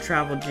excite your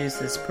travel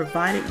juices,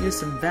 provided you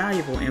some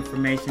valuable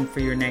information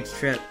for your next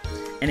trip,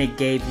 and it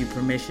gave you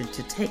permission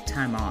to take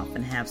time off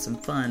and have some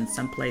fun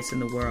someplace in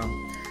the world.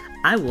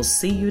 I will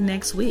see you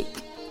next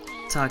week.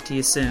 Talk to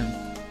you soon.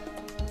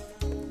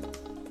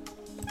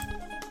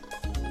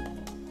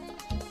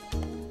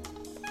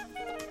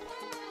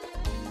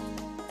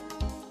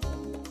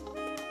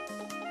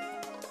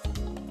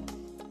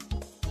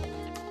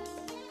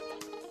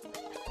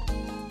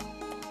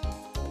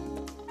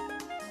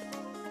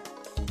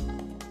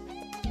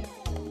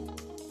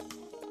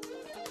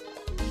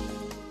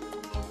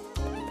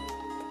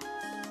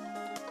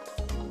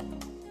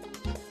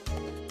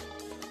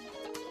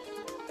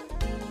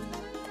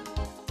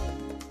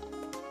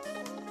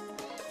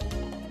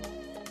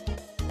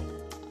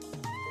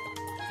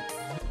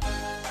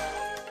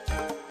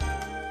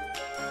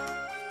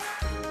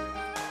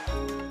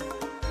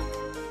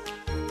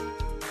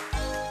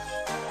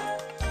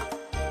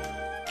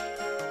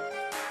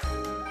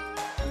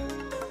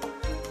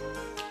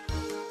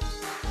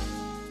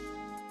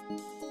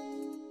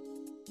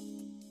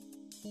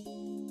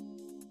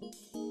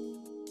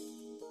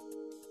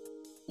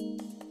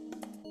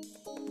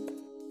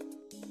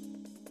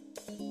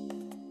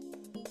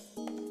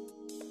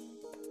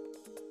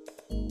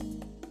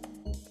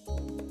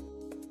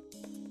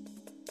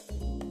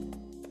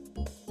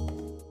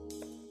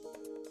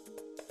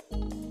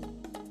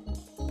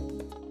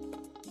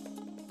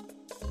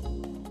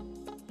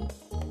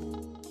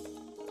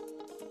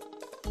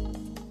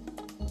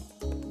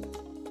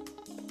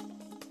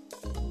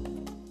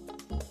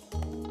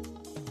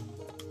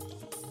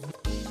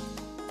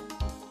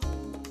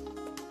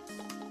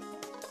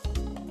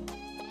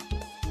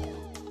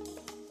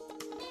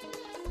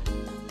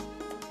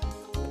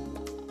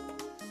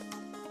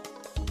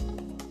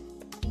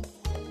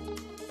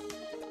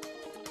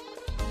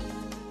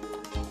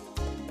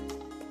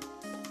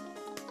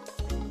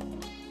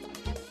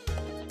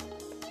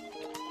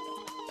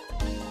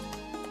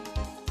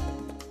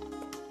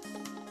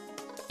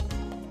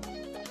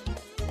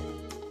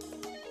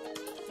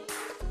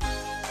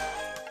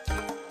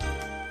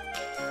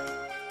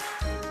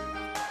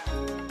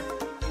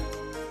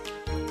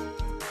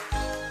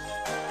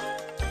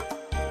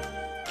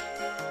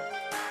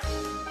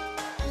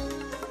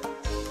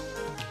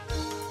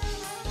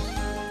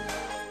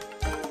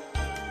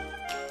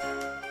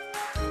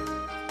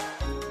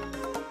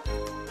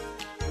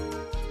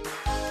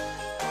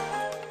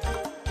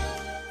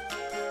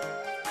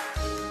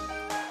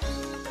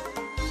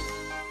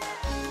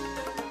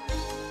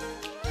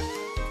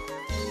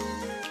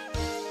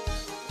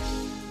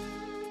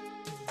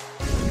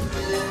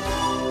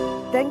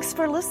 Thanks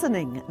for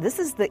listening. This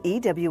is the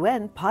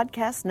EWN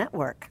Podcast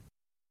Network.